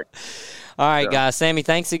 Sorry. Yep. All right, guys. Sammy,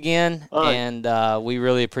 thanks again, and we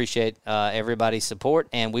really appreciate everybody's support,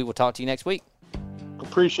 and we will talk to you next week.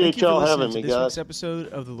 Appreciate y'all having me, this guys. Week's episode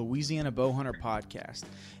of the Louisiana Bowhunter Podcast.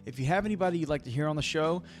 If you have anybody you'd like to hear on the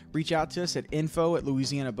show, reach out to us at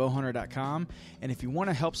info@louisianabowhunter.com. And if you want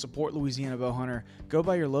to help support Louisiana Bowhunter, go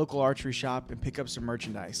by your local archery shop and pick up some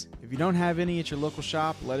merchandise. If you don't have any at your local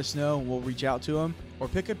shop, let us know and we'll reach out to them. Or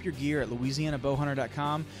pick up your gear at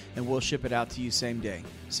louisianabowhunter.com and we'll ship it out to you same day.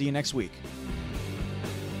 See you next week.